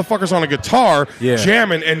motherfuckers on a guitar Yeah.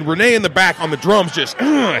 jamming, and Renee in the back on the drums just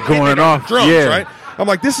hitting it on off. the drums, Yeah. right? I'm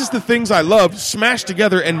like, this is the things I love smashed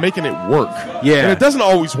together and making it work. Yeah. And it doesn't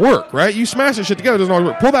always work, right? You smash this shit together, it doesn't always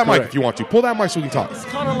work. Pull that mic Correct. if you want to. Pull that mic so we can talk. It's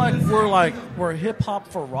kind of like we're hip hop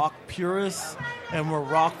for rock purists, and we're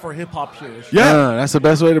rock for hip hop purists. Yeah. That's the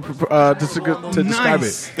best way to describe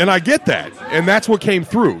it. And I get that. And that's what came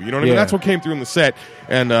through. You know what I mean? Yeah. That's what came through in the set.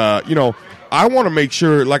 And, I want to make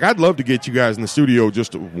sure, like, I'd love to get you guys in the studio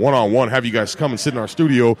just one-on-one, have you guys come and sit in our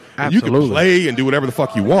studio. And you can Absolutely. play and do whatever the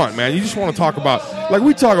fuck you want, man. You just want to talk about, like,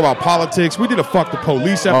 we talk about politics. We did a Fuck the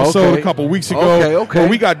Police episode Okay. a couple weeks ago. Okay. Where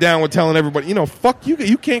we got down with telling everybody, fuck you.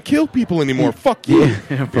 You can't kill people anymore. Fuck you.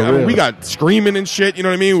 Yeah, for I mean, real. we got screaming and shit, you know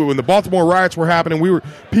what I mean? When the Baltimore riots were happening,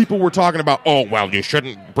 people were talking about, oh, well, you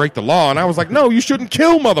shouldn't break the law. And I was like, no, you shouldn't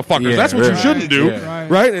kill motherfuckers. Yeah, That's what you right. shouldn't do. Yeah.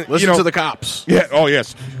 right? And, Listen to the cops. Yeah. Oh,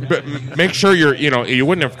 yes. But make sure you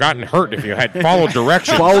wouldn't have gotten hurt if you had followed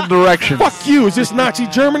directions. Follow directions. Fuck you. Is this Nazi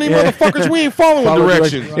Germany, Yeah. motherfuckers? We ain't following Follow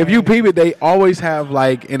directions. directions. If you peep it, they always have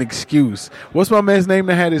like an excuse. What's my man's name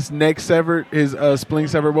that had his neck severed, his spleen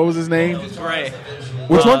severed? What was his name? Gray.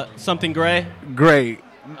 Which one? Something Gray. Gray.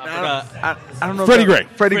 I I don't know. Freddie Gray.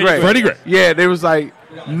 Freddie Gray. Freddie Gray. Yeah, they was like,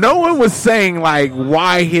 no one was saying like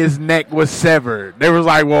why his neck was severed. They was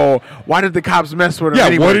like, well, why did the cops mess with him? Yeah,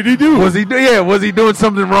 anyway? what did he do? Was he doing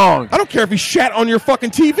something wrong? I don't care if he shat on your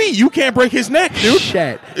fucking TV. You can't break his neck, dude.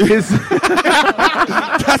 Shit. His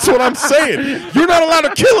That's what I'm saying. You're not allowed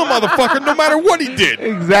to kill a motherfucker no matter what he did.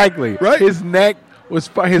 exactly Right? His neck was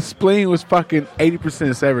his spleen was fucking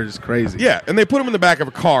 80% severed. It's crazy. Yeah, and they put him in the back of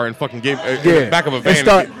a car and fucking gave in the back of a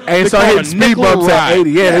van. And start hitting speed bumps at 80.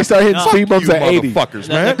 Yeah, they start hitting speed bumps at 80. Motherfuckers,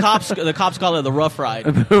 The man. cops call it the rough ride.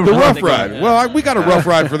 The rough ride. Well, we got a rough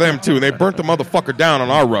ride for them too. They burnt the motherfucker down on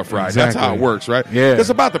our rough ride. That's how it works, right? Yeah. It's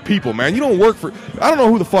about the people, man. You don't work for. I don't know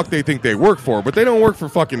who the fuck they think they work for, but they don't work for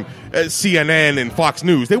fucking CNN and Fox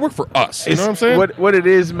News. They work for us. You know what I'm saying? What it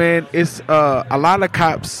is, man, it's a lot of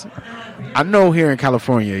cops. I know here in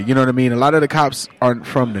California, you know what I mean? A lot of the cops aren't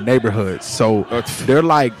from the neighborhoods, so they're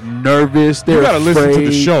like nervous. They're You gotta listen to the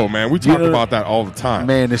afraid. show, man. We talk You know- about that all the time.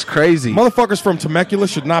 Man, it's crazy. Motherfuckers from Temecula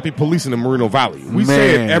should not be policing the Moreno Valley. We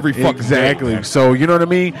say it every fucking exactly. day. Man. So you know what I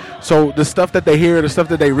mean? So the stuff that they hear, the stuff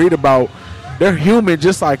that they read about, they're human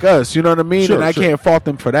just like us. You know what I mean? Sure, and I sure. can't fault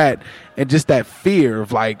them for that. And just that fear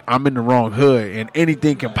of like I'm in the wrong hood and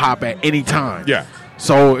anything can pop at any time. Yeah.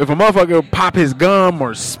 So if a motherfucker pop his gum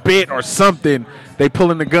or spit or something, they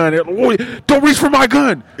pulling the gun. They're like, "Whoa, don't reach for my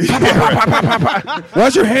gun. Pop, pop, pop, pop, pop, pop.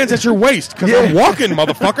 Why's your hands at your waist? Because I'm walking,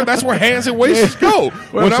 motherfucker. That's where hands and waists go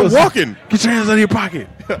when I'm walking. Get your hands out of your pocket.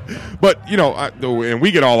 But, and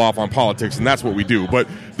we get all off on politics, and that's what we do. But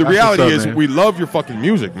the That's reality what's up, is man. we love your fucking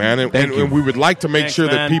music, man. And, Thank you. and we would like to make Thanks, sure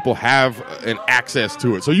that man. people have an access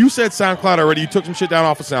to it. So you said SoundCloud already. You took some shit down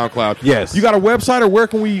off of SoundCloud. Yes. You got a website, or where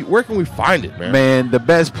can we find it, man? Man, the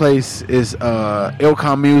best place is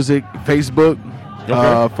Ilcom Music, Facebook.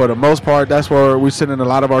 Okay. For the most part, that's where we send in a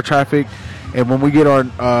lot of our traffic. And when we get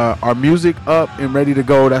our music up and ready to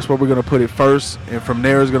go, that's where we're going to put it first. And from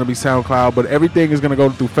there is going to be SoundCloud. But everything is going to go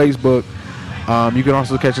through Facebook. You can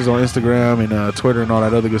also catch us on Instagram and Twitter and all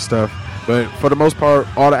that other good stuff. But for the most part,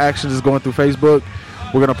 all the action is going through Facebook.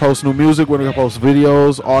 We're going to post new music. We're going to post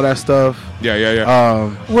videos, all that stuff.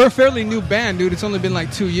 Yeah. We're a fairly new band, dude. It's only been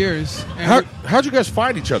like 2 years. And How'd you guys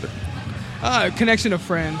find each other? connection of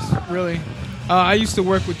friends, really. I used to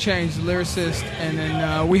work with Change, the lyricist, and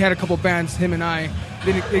then we had a couple bands, him and I.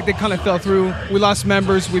 They kind of fell through. We lost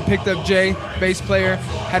members. We picked up Jay, bass player,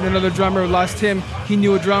 had another drummer, we lost him. He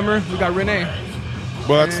knew a drummer. We got Renee.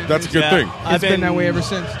 Well, that's a good thing. It's been that way ever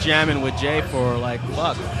since. Jamming with Jay for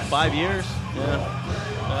 5 years.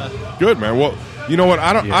 Yeah. Good, man. Well, you know what?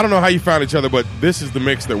 I don't know how you found each other, but this is the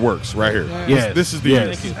mix that works right here. Yes. This is the Yes,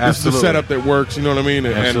 this is the absolutely. setup that works. You know what I mean?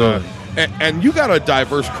 Absolutely. And you got a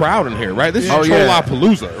diverse crowd in here, right? This is Oh, yeah.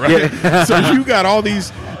 Cholapalooza, right? So you got all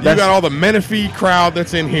these. You got all the Menifee crowd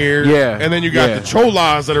that's in here, Yeah. and then you got Yeah. the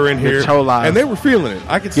Cholas that are in The here, Cholas. and they were feeling it.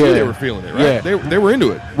 I could see Yeah. they were feeling it, right? Yeah. They were into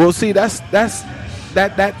it. Well, see, that's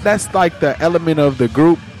like the element of the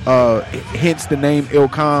group. Hence the name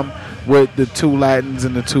Ilcom with the two Latins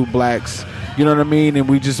and the two blacks. You know what I mean? And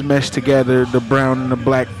we just mesh together, the brown and the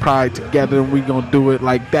black pride together, and we gonna do it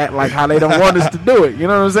like that, like how they don't want us to do it. You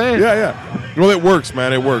know what I'm saying? Yeah. Well, it works,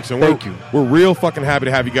 man. It works. And Thank you. We're real fucking happy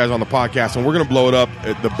to have you guys on the podcast, and we're going to blow it up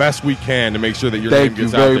the best we can to make sure that your Thank name you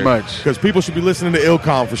gets very out there. much. Because people should be listening to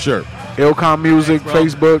Ilcom for sure. Ilcom Music,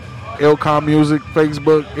 Facebook, Ilcom Music,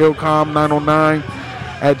 Facebook, Ilcom909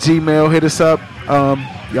 at Gmail. Hit us up.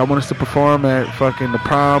 Y'all want us to perform at fucking the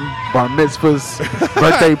prom, bar mitzvahs,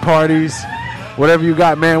 birthday parties, whatever you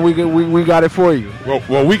got, man. We got it for you.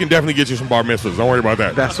 Well, we can definitely get you some bar mitzvahs. Don't worry about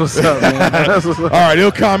that. That's what's up, man. That's what's up. All right,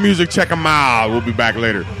 Ilcom Music. Check them out. We'll be back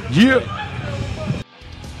later. Yeah.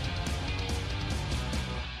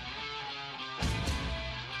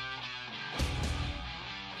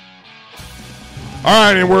 All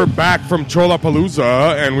right, and we're back from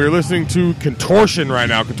Cholapalooza, and we're listening to Contortion right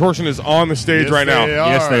now. Contortion is on the stage Yes, right now. they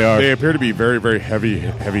are. Yes, they are. They appear to be very, very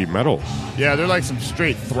heavy metal. Yeah, they're like some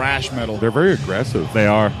straight thrash metal. They're very aggressive. They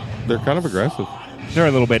are. They're kind of aggressive. They're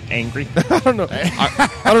a little bit angry. I don't know. I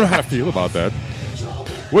don't know how to feel about that.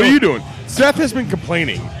 What are you doing? Seth has been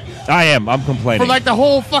complaining. I'm complaining. For like the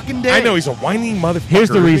whole fucking day. I know he's a whiny motherfucker. Here's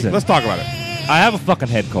the reason. Let's talk about it. I have a fucking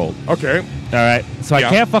head cold. Okay. All right. So Yeah. I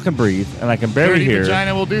can't fucking breathe, and I can barely Dirty hear.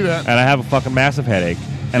 vagina will do that. And I have a fucking massive headache,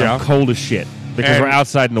 and Yeah. I'm cold as shit. because And we're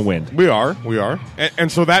outside in the wind. We are.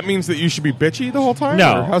 And so that means that you should be bitchy the whole time?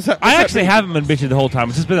 No, Or how's that, I actually haven't been bitchy the whole time.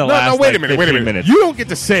 It's just been the last. wait a like, minute. 15 minutes. You don't get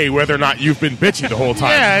to say whether or not you've been bitchy the whole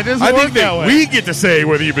time. Yeah, it doesn't I work think that that way. we get to say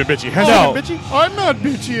whether you've been bitchy. Has No. you been bitchy? I'm not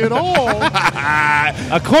bitchy at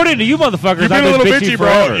all. According to you motherfuckers, You've been I've a little been bitchy,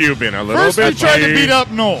 forever. bro. You've been a little First, bitchy. we tried to beat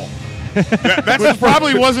up Noel. That's Which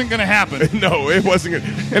probably wasn't going to happen. No, it wasn't.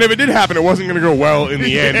 And if it did happen, it wasn't going to go well in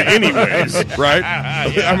the end, anyways. Right?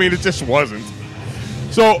 I mean, it just wasn't.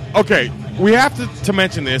 So, okay, we have to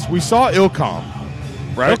mention this. We saw Ilcom,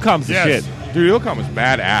 right? Ilcom's the shit. Dude, Ilcom is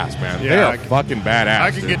badass, man. Yeah, they are I can- fucking badass.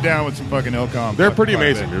 I can dude. get down with some fucking Ilcom. They're pretty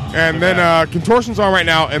amazing, dude. And then Contortion's on right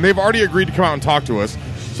now, and they've already agreed to come out and talk to us.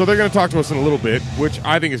 So they're going to talk to us in a little bit, which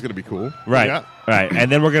I think is going to be cool. Right, Yeah. right,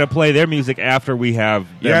 and then we're gonna play their music after we have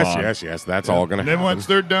them on. Yes. That's all going to And happen. then once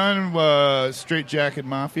they're done, Straight Jacket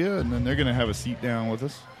Mafia, and then they're going to have a seat down with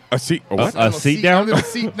us. A seat? A what? A seat down? A little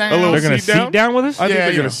seat down. A little They're gonna seat down? seat down with us. I think Yeah, they're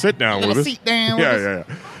you going know. to sit down with Little us. seat down with us.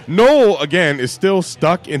 Yeah. Noel, again, is still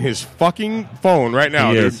stuck in his fucking phone right now,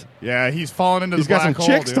 He dude. is. Yeah, he's falling into He's the got some black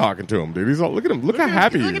hole, chicks dude. talking to him, dude. He's all, look at him. Look how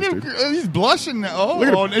happy he Look is, at him. dude. He's blushing now. Oh, Look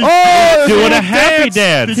at him. and he's- Oh, Doing a happy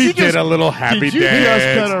dance. He you just- did a little happy did you dance.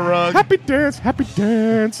 just cut a rug? Happy dance, happy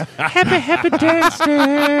dance. happy dance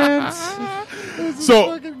dance.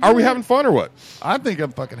 So, are we having fun or what? I think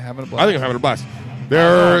I'm fucking having a blast. I think I'm having a blast.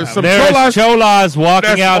 There's some There's cholas. cholas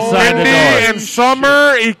walking outside the Wendy door. and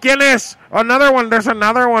Summer. ¿Y quién es? Another one. There's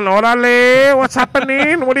another one. Órale. What's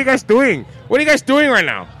happening? What are you guys doing? What are you guys doing right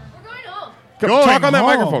now? Come, Going talk on that home.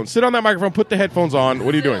 microphone. Sit on that microphone. Put the headphones on.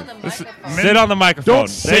 What are you doing? Sit on the microphone. Don't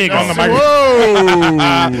there you sit go. on the microphone.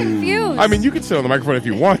 Whoa! Confused. I mean, you can sit on the microphone if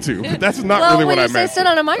you want to, but that's not well, really when what I you say meant. sit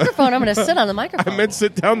on a microphone, I'm going to sit on the I microphone. meant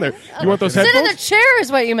sit down there. You want those Sit in headphones? the chair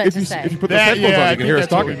is what you meant If to you, say. if you put those That- headphones yeah, on, I you can think hear us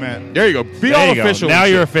that's what we talking. meant. There you go. Be There all you go. official. Now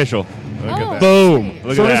and you're shit. official. Oh, Boom. sweet.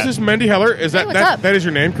 Look So at this that. is Mendy Heller. Is that what's up? that is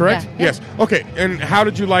your name, correct? Yeah. Yes. Okay. And how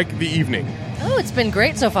did you like the evening? Oh, it's been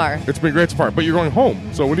great so far It's been great so far, but you're going home.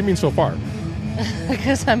 So what do you mean so far?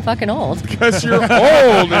 because I'm fucking old. Because you're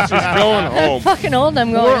old and she's going I'm home. fucking old.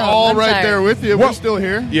 I'm going We're home. all I'm right tired. there with you. What- We're still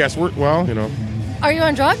here. Yes, we're well, you know. Are you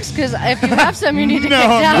on drugs? Because if you have some, you need to No, get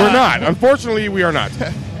down. We're not. Unfortunately, we are not.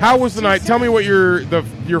 How was the night? Tell me what your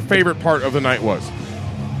favorite part of the night was.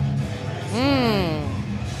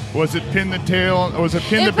 Was it pin the tail? Or was it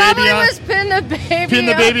pin It the probably baby on? was pin the baby. Pin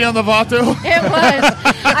the on- baby on the vato? It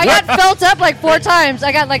was. I got felt up like 4 times.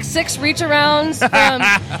 I got like 6 reach arounds.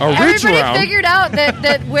 From reach everybody around? figured out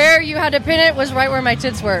that where you had to pin it was right where my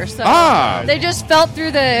tits were. So Ah. they just felt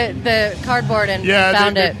through the cardboard and Yeah,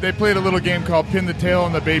 found they, it. they played a little game called Pin the Tail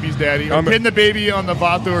on the Baby's Daddy. Or On the- Pin the Baby on the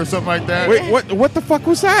vato or something like that. Wait, what the fuck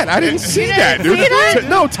was that? I didn't see didn't that, dude. see that?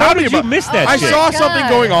 No, tell How me did you about. miss that I shit? saw my something God.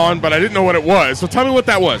 going on, but I didn't know what it was. So tell me what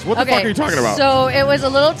that was. What the fuck are you talking about? So it was a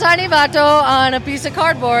little tiny vato on a piece of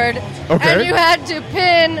cardboard, Okay. and you had to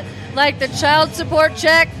pin like the child support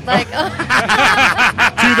check, like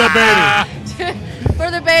To the baby. for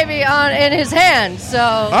the baby on in his hand. So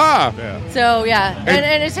so yeah,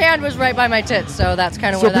 and his hand was right by my tits. So that's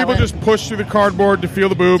kind of So where that people went. just pushed through the cardboard to feel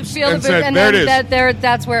the boobs Feel the and boobs, said, and "There then it is."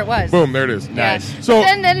 that's where it was. Boom, there it is. Yeah. Nice. So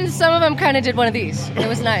But then some of them kind of did one of these. It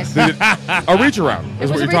was nice. They did a reach around is It what was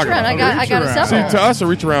you're a reach talking around. about. I got a around. See, several. to us, a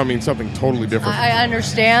reach around means something totally different. I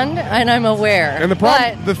understand, and I'm aware. And the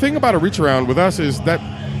problem, the thing about a reach around with us is that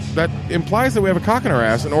implies that we have a cock in our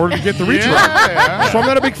ass in order to get the reach around. Yeah. So I'm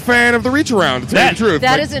not a big fan of the reach around, to tell you the truth.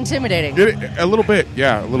 that Like, is intimidating. a little bit,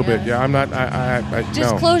 yeah, a little bit, yeah. I'm not. I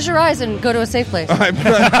Just no. close your eyes and go to a safe place. I'm not,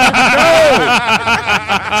 no.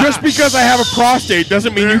 Just because I have a prostate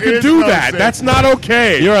doesn't mean you There can is do no that. safe. That's not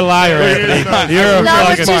okay. You're a liar, There is Anthony. no- You're a Not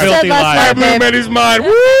what fucking you said filthy last liar. I night. blew babe. Eddie's mind.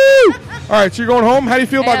 Woo! All right, so you're going home. How do you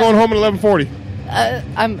feel about Yeah. going home at 11:40?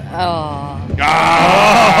 I'm. Oh,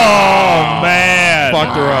 man.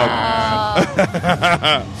 Fucked her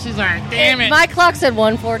up. She's like, damn it. My clock said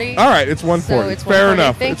 1:40. All right, it's 1:40. So it's Fair 1:40.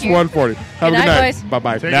 enough. Thank It's you. 1:40. Have Good a good night, night. boys. Bye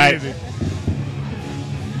bye. Take Night. it easy.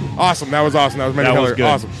 Awesome. That was awesome. That was Mandy That was Heller. good.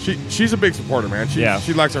 Awesome. She's a big supporter, man. Yeah.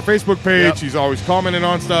 She likes our Facebook page. Yep. She's always commenting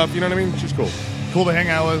on stuff. You know what I mean? She's cool. Cool to hang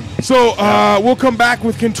out with. So we'll come back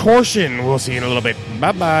with Contortion. We'll see you in a little bit.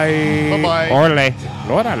 Bye bye. Bye-bye. Orale.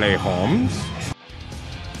 Orale, Holmes.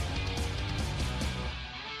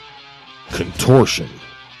 Contortion.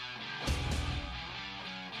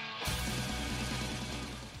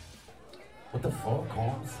 What the fuck,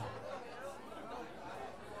 Holmes?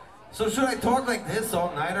 So should I talk like this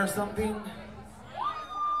all night or something?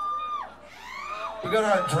 We got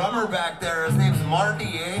our drummer back there. His name's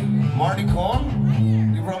Marty, eh? Marty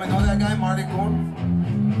Cohn? You probably know that guy, Marty Cohn?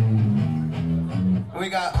 We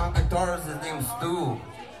got on guitars. His name's Stu.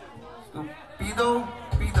 Stupido?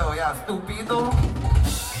 Stupido, yeah, stupido.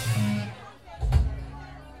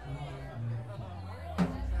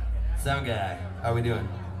 Sound guy, how we doing?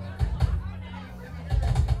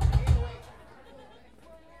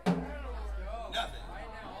 Nothing.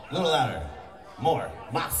 A little louder. More.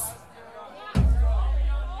 Más.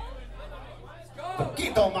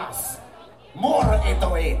 Poquito más. More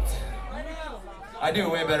 808. I do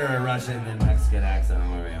way better at Russian than Mexican accent, I'm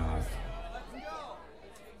gonna be honest.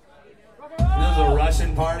 If this was a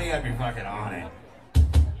Russian party, I'd be fucking on it.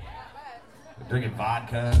 Drinking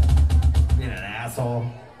vodka, being an asshole.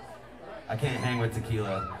 I can't hang with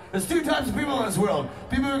tequila. There's two types of people in this world.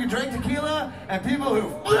 People who can drink tequila and people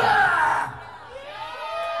who... Yeah,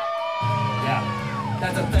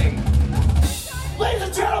 that's a thing. Ladies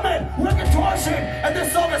and gentlemen, we're Contortion, and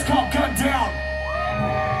this song is called Gun Down.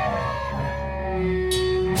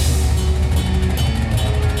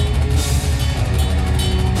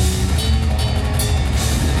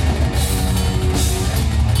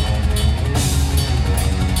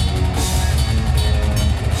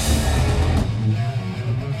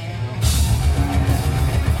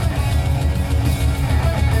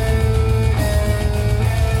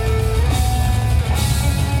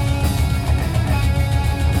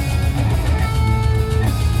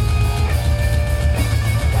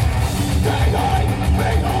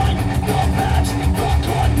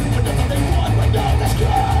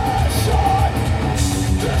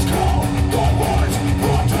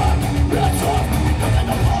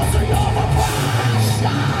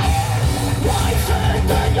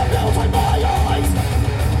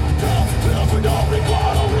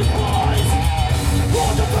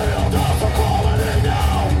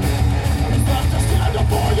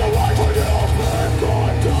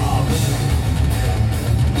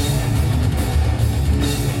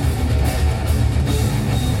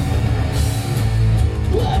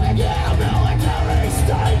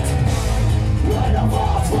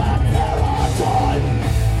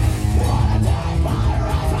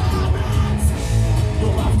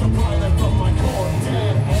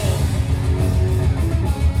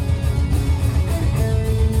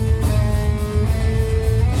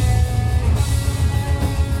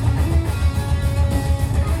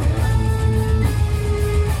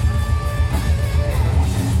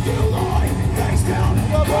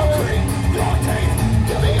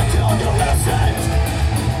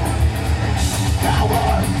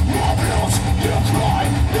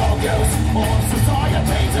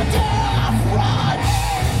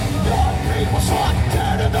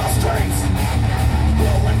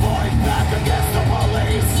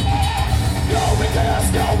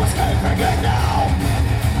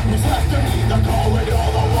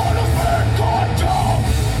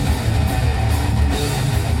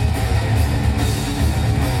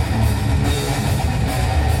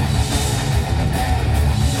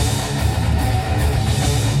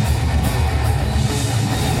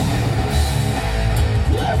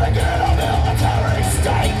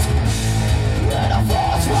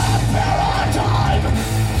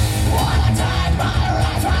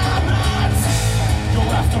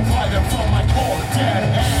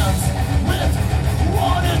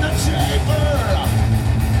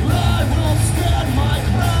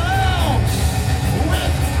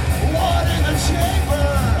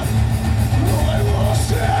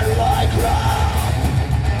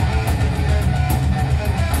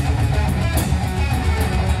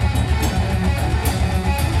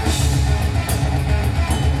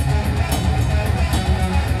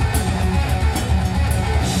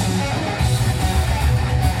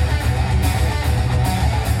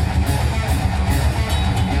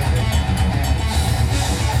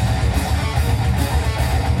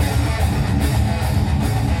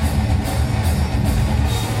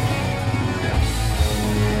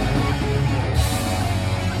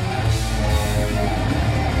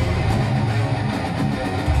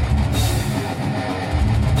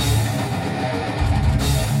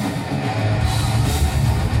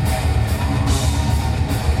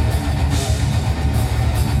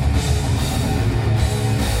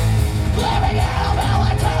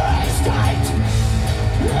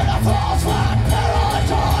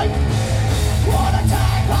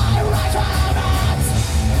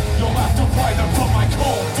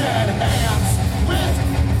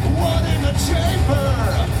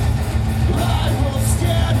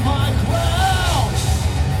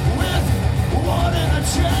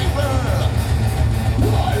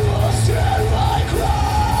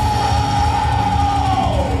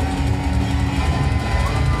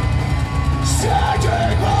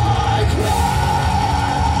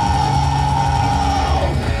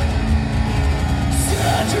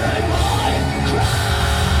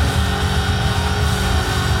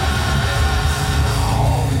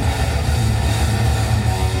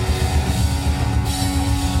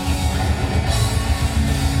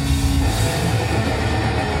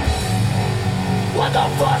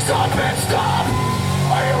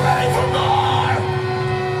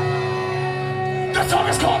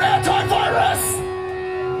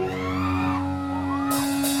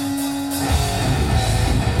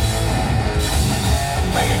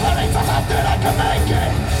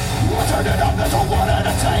 don't wanna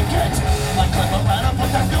take it. I climb a ladder, but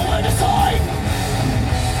there's no way to side.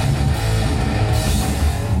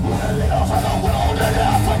 We're little for the world and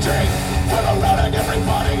effigy. Turn around and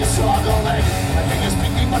everybody is struggling. I think you're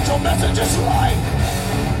speaking, but your message is right.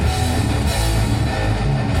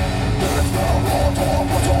 There's no more to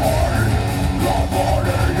return. No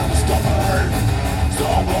morning is stubborn. So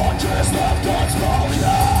much is left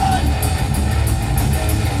unspoken.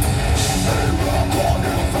 A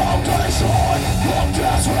new foundation of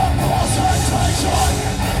disrepresentation,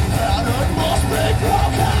 and it must be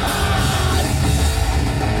broken.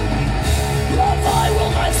 A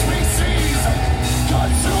violent species,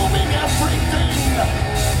 consuming everything,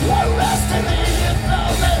 arresting the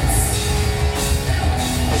imbalance.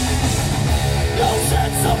 No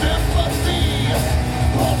sense of empathy,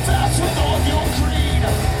 obsessed with all your greed.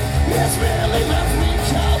 It's really left me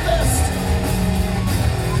calloused.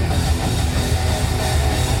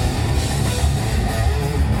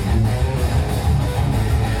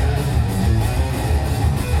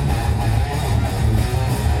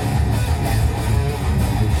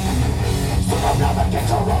 I'll never get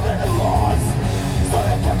to run any laws. So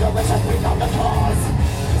they can go and just bring on the cause.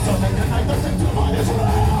 So they can either think to mine as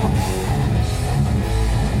well.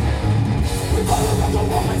 We follow the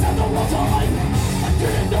romance and the real time. I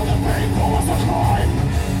didn't know that painful was a crime.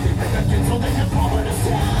 We make a kid so they can fall in us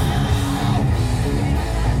down.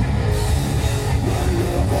 We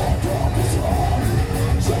live on top of sun.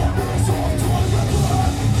 Chambers of time and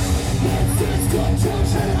blood. It's this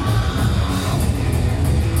confusion.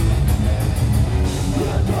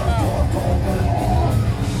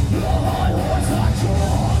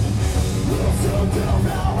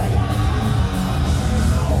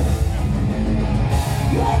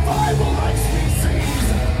 Violent species,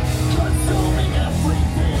 consuming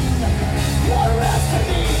everything, arresting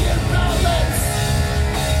the imbalance.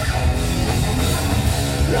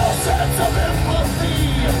 No sense of empathy,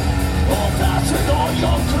 or passion or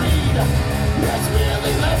your greed. It's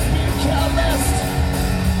really left me careless.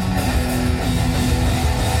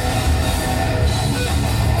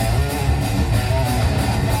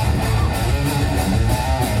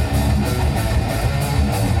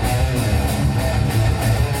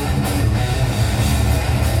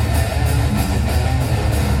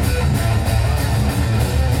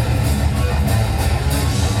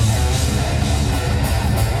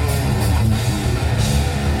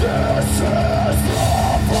 This is the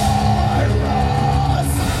virus.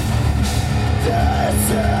 This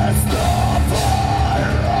is the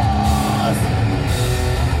virus.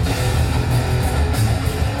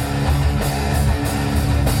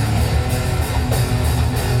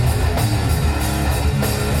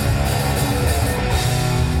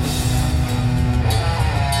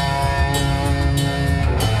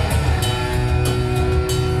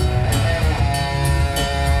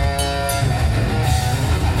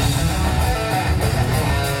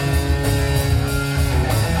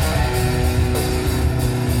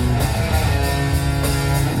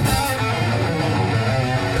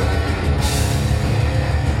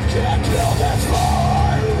 Can't kill this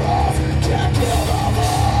virus. Can't kill the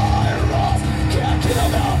virus. Can't kill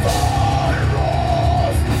the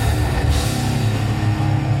virus.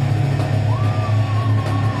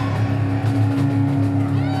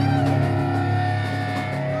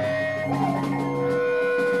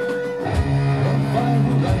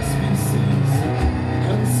 Violent species,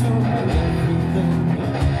 consuming everything,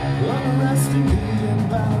 arresting the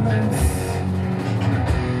imbalance.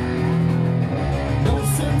 No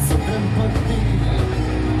sense of empathy,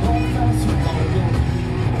 no passion for your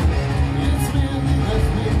greed. It's really left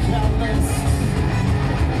me callous.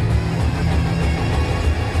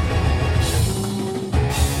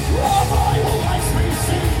 A violent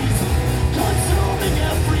species, consuming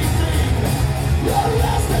everything,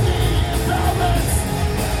 arresting the imbalance.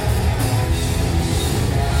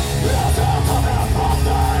 No sense of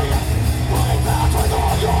empathy, my path with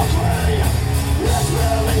all your greed. It's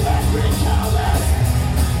really left me callous.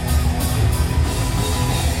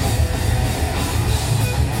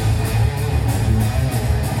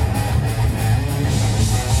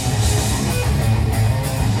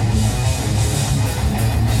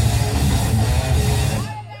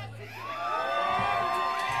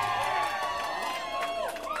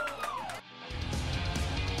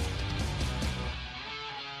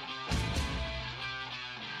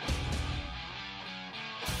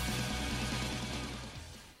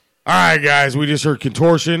 All right, guys, we just heard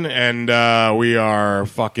Contortion, and we are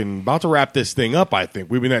fucking about to wrap this thing up, I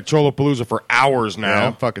think. We've been at Cholapalooza for hours now. Yeah,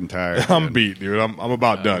 I'm fucking tired. I'm beat, dude. I'm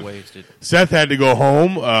about done. Wasted. Seth had to go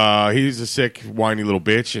home. He's a sick, whiny little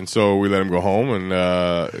bitch, and so we let him go home, and,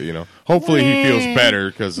 Hopefully he feels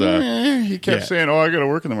better because he kept saying, "Oh, I got to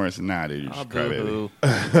work in the morning." I said, "Nah, dude, you're just a crybaby.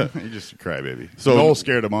 You're just a crybaby." So Noel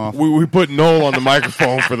scared him off. We put Noel on the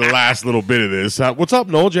microphone for the last little bit of this. What's up,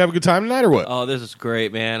 Noel? Did you have a good time tonight or what? Oh, this is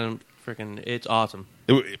great, man. It's awesome.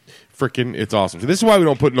 It's awesome. So this is why we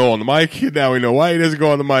don't put Noel on the mic. Now we know why he doesn't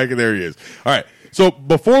go on the mic, and there he is. All right. So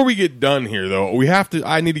before we get done here, though,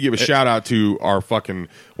 I need to give a shout out to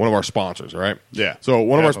one of our sponsors. All right. Yeah. So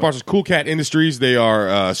one of our sponsors, Cool Cat Industries. They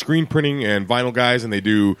are screen printing and vinyl guys, and they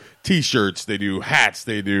do T-shirts, they do hats,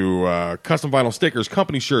 they do custom vinyl stickers,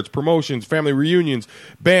 company shirts, promotions, family reunions,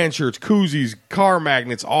 band shirts, koozies, car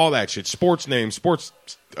magnets, all that shit, sports names, sports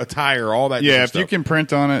attire, all that. Yeah, if stuff. you can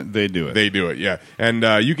print on it, they do it. They do it, yeah.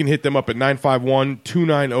 And you can hit them up at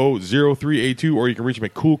 951-290-0382, or you can reach them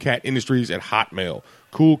at Cool Cat Industries at Hotmail.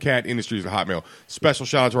 Cool Cat Industries at Hotmail. Special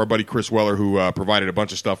shout out to our buddy Chris Weller, who provided a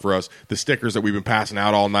bunch of stuff for us. The stickers that we've been passing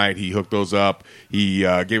out all night, he hooked those up. He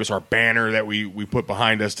gave us our banner that we put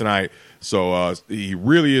behind us tonight. So he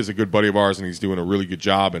really is a good buddy of ours, and he's doing a really good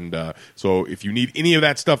job. And so if you need any of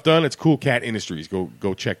that stuff done, it's Cool Cat Industries.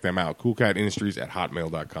 Go check them out. Cool Cat Industries at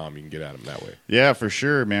hotmail.com. You can get at them that way. Yeah, for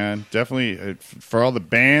sure, man. Definitely. For all the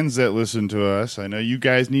bands that listen to us, I know you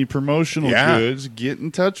guys need promotional goods. Get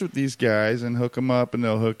in touch with these guys and hook them up, and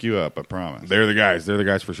they'll hook you up. I promise. They're the guys. They're the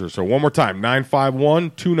guys for sure. So one more time,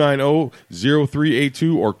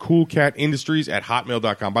 951-290-0382 or Cool Cat Industries at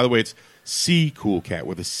hotmail.com. By the way, it's C Cool Cat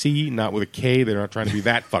with a C, not with a K. They're not trying to be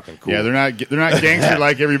that fucking cool. Yeah, they're not gangster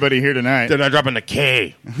like everybody here tonight. They're not dropping the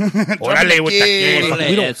K. Orale with the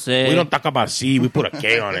K. We don't talk about C. We put a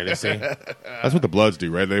K on it. See? That's what the Bloods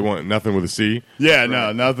do, right? They want nothing with a C. Yeah,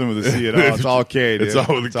 no, nothing with a C at all. It's all K, dude. It's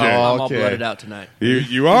all with a K. I'm all blooded out tonight.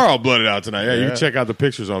 You are all blooded out tonight. Yeah, you can check out the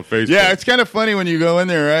pictures on Facebook. Yeah, it's kind of funny when you go in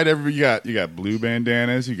there, right? You got blue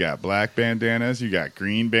bandanas, you got black bandanas, you got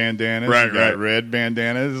green bandanas, you got red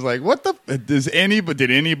bandanas. It's like, what the?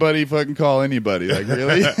 Did anybody fucking call anybody? Like,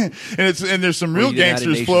 really? and there's some real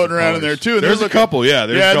gangsters floating around in there too. And there's a couple, yeah.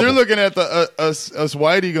 They're looking at the us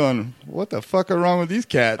whitey going, what the fuck are wrong with these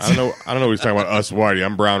cats? I don't know what he's talking about. Us whitey.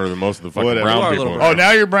 I'm browner than most of the fucking brown people. Oh,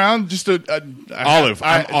 now you're brown? Just olive.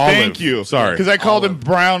 I'm olive. Thank you. Sorry, because I called him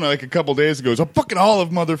brown like a couple days ago. It's a fucking olive,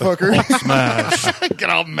 motherfucker. Hulk smash. Get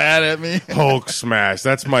all mad at me. Hulk smash.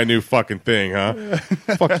 That's my new fucking thing, huh?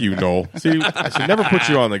 Fuck you, Noel. See, I should never put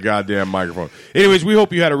you on the goddamn microphone. Anyways, we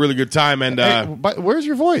hope you had a really good time. And where's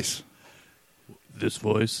your voice? This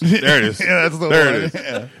voice. There it is. Yeah, that's the there one. It is.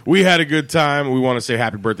 Yeah. We had a good time. We want to say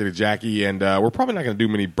happy birthday to Jackie, and we're probably not going to do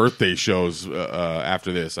many birthday shows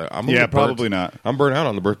after this. Probably not. I'm burnt out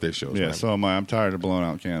on the birthday shows. Yeah, man. so am I. I'm tired of blowing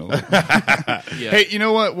out candles. Hey, you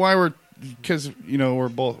know what? Because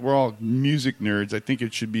we're all music nerds. I think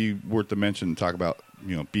it should be worth the mention to talk about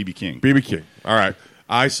B.B. King. B.B. King. All right.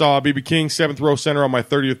 I saw B.B. King 7th Row Center on my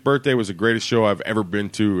 30th birthday. It was the greatest show I've ever been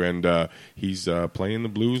to, and he's playing the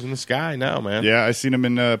blues in the sky now, man. Yeah, I seen him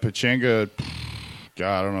in Pachanga.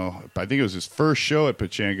 God, I don't know. I think it was his first show at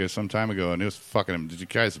Pachanga some time ago, and it was fucking him. The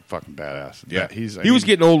guy's a fucking badass. Yeah, he was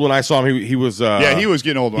getting old when I saw him. He was. He was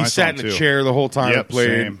getting old when I saw him, He sat in the chair the whole time and played.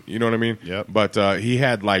 Same. You know what I mean? Yep. But he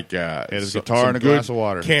had like his guitar and a glass of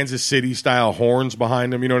water. Kansas City style horns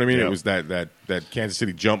behind him. You know what I mean? Yep. It was that Kansas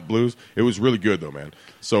City jump blues. It was really good though, man.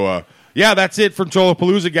 So. Yeah, that's it from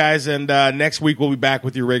Cholapalooza, guys. And next week we'll be back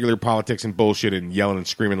with your regular politics and bullshit and yelling and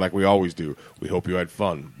screaming like we always do. We hope you had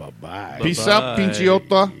fun. Bye-bye. Peace out,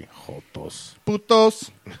 pinchiota. Jotos.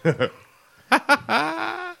 Putos.